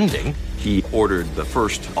funding. He ordered the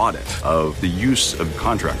first audit of the use of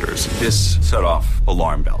contractors. This set off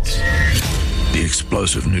alarm bells. The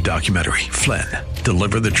explosive new documentary, Flynn,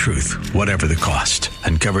 Deliver the Truth, Whatever the Cost,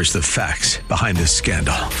 uncovers the facts behind this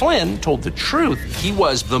scandal. Flynn told the truth. He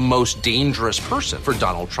was the most dangerous person for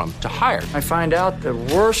Donald Trump to hire. I find out the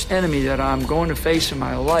worst enemy that I'm going to face in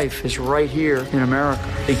my life is right here in America.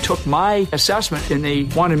 They took my assessment and they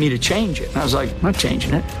wanted me to change it. And I was like, I'm not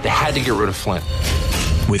changing it. They had to get rid of Flynn.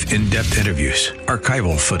 With in-depth interviews,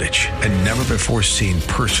 archival footage, and never-before-seen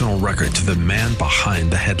personal records of the man behind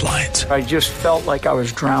the headlines. I just felt like I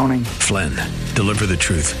was drowning. Flynn, Deliver the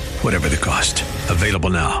Truth, Whatever the Cost.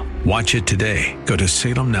 Available now. Watch it today. Go to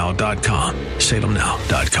salemnow.com.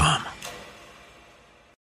 salemnow.com.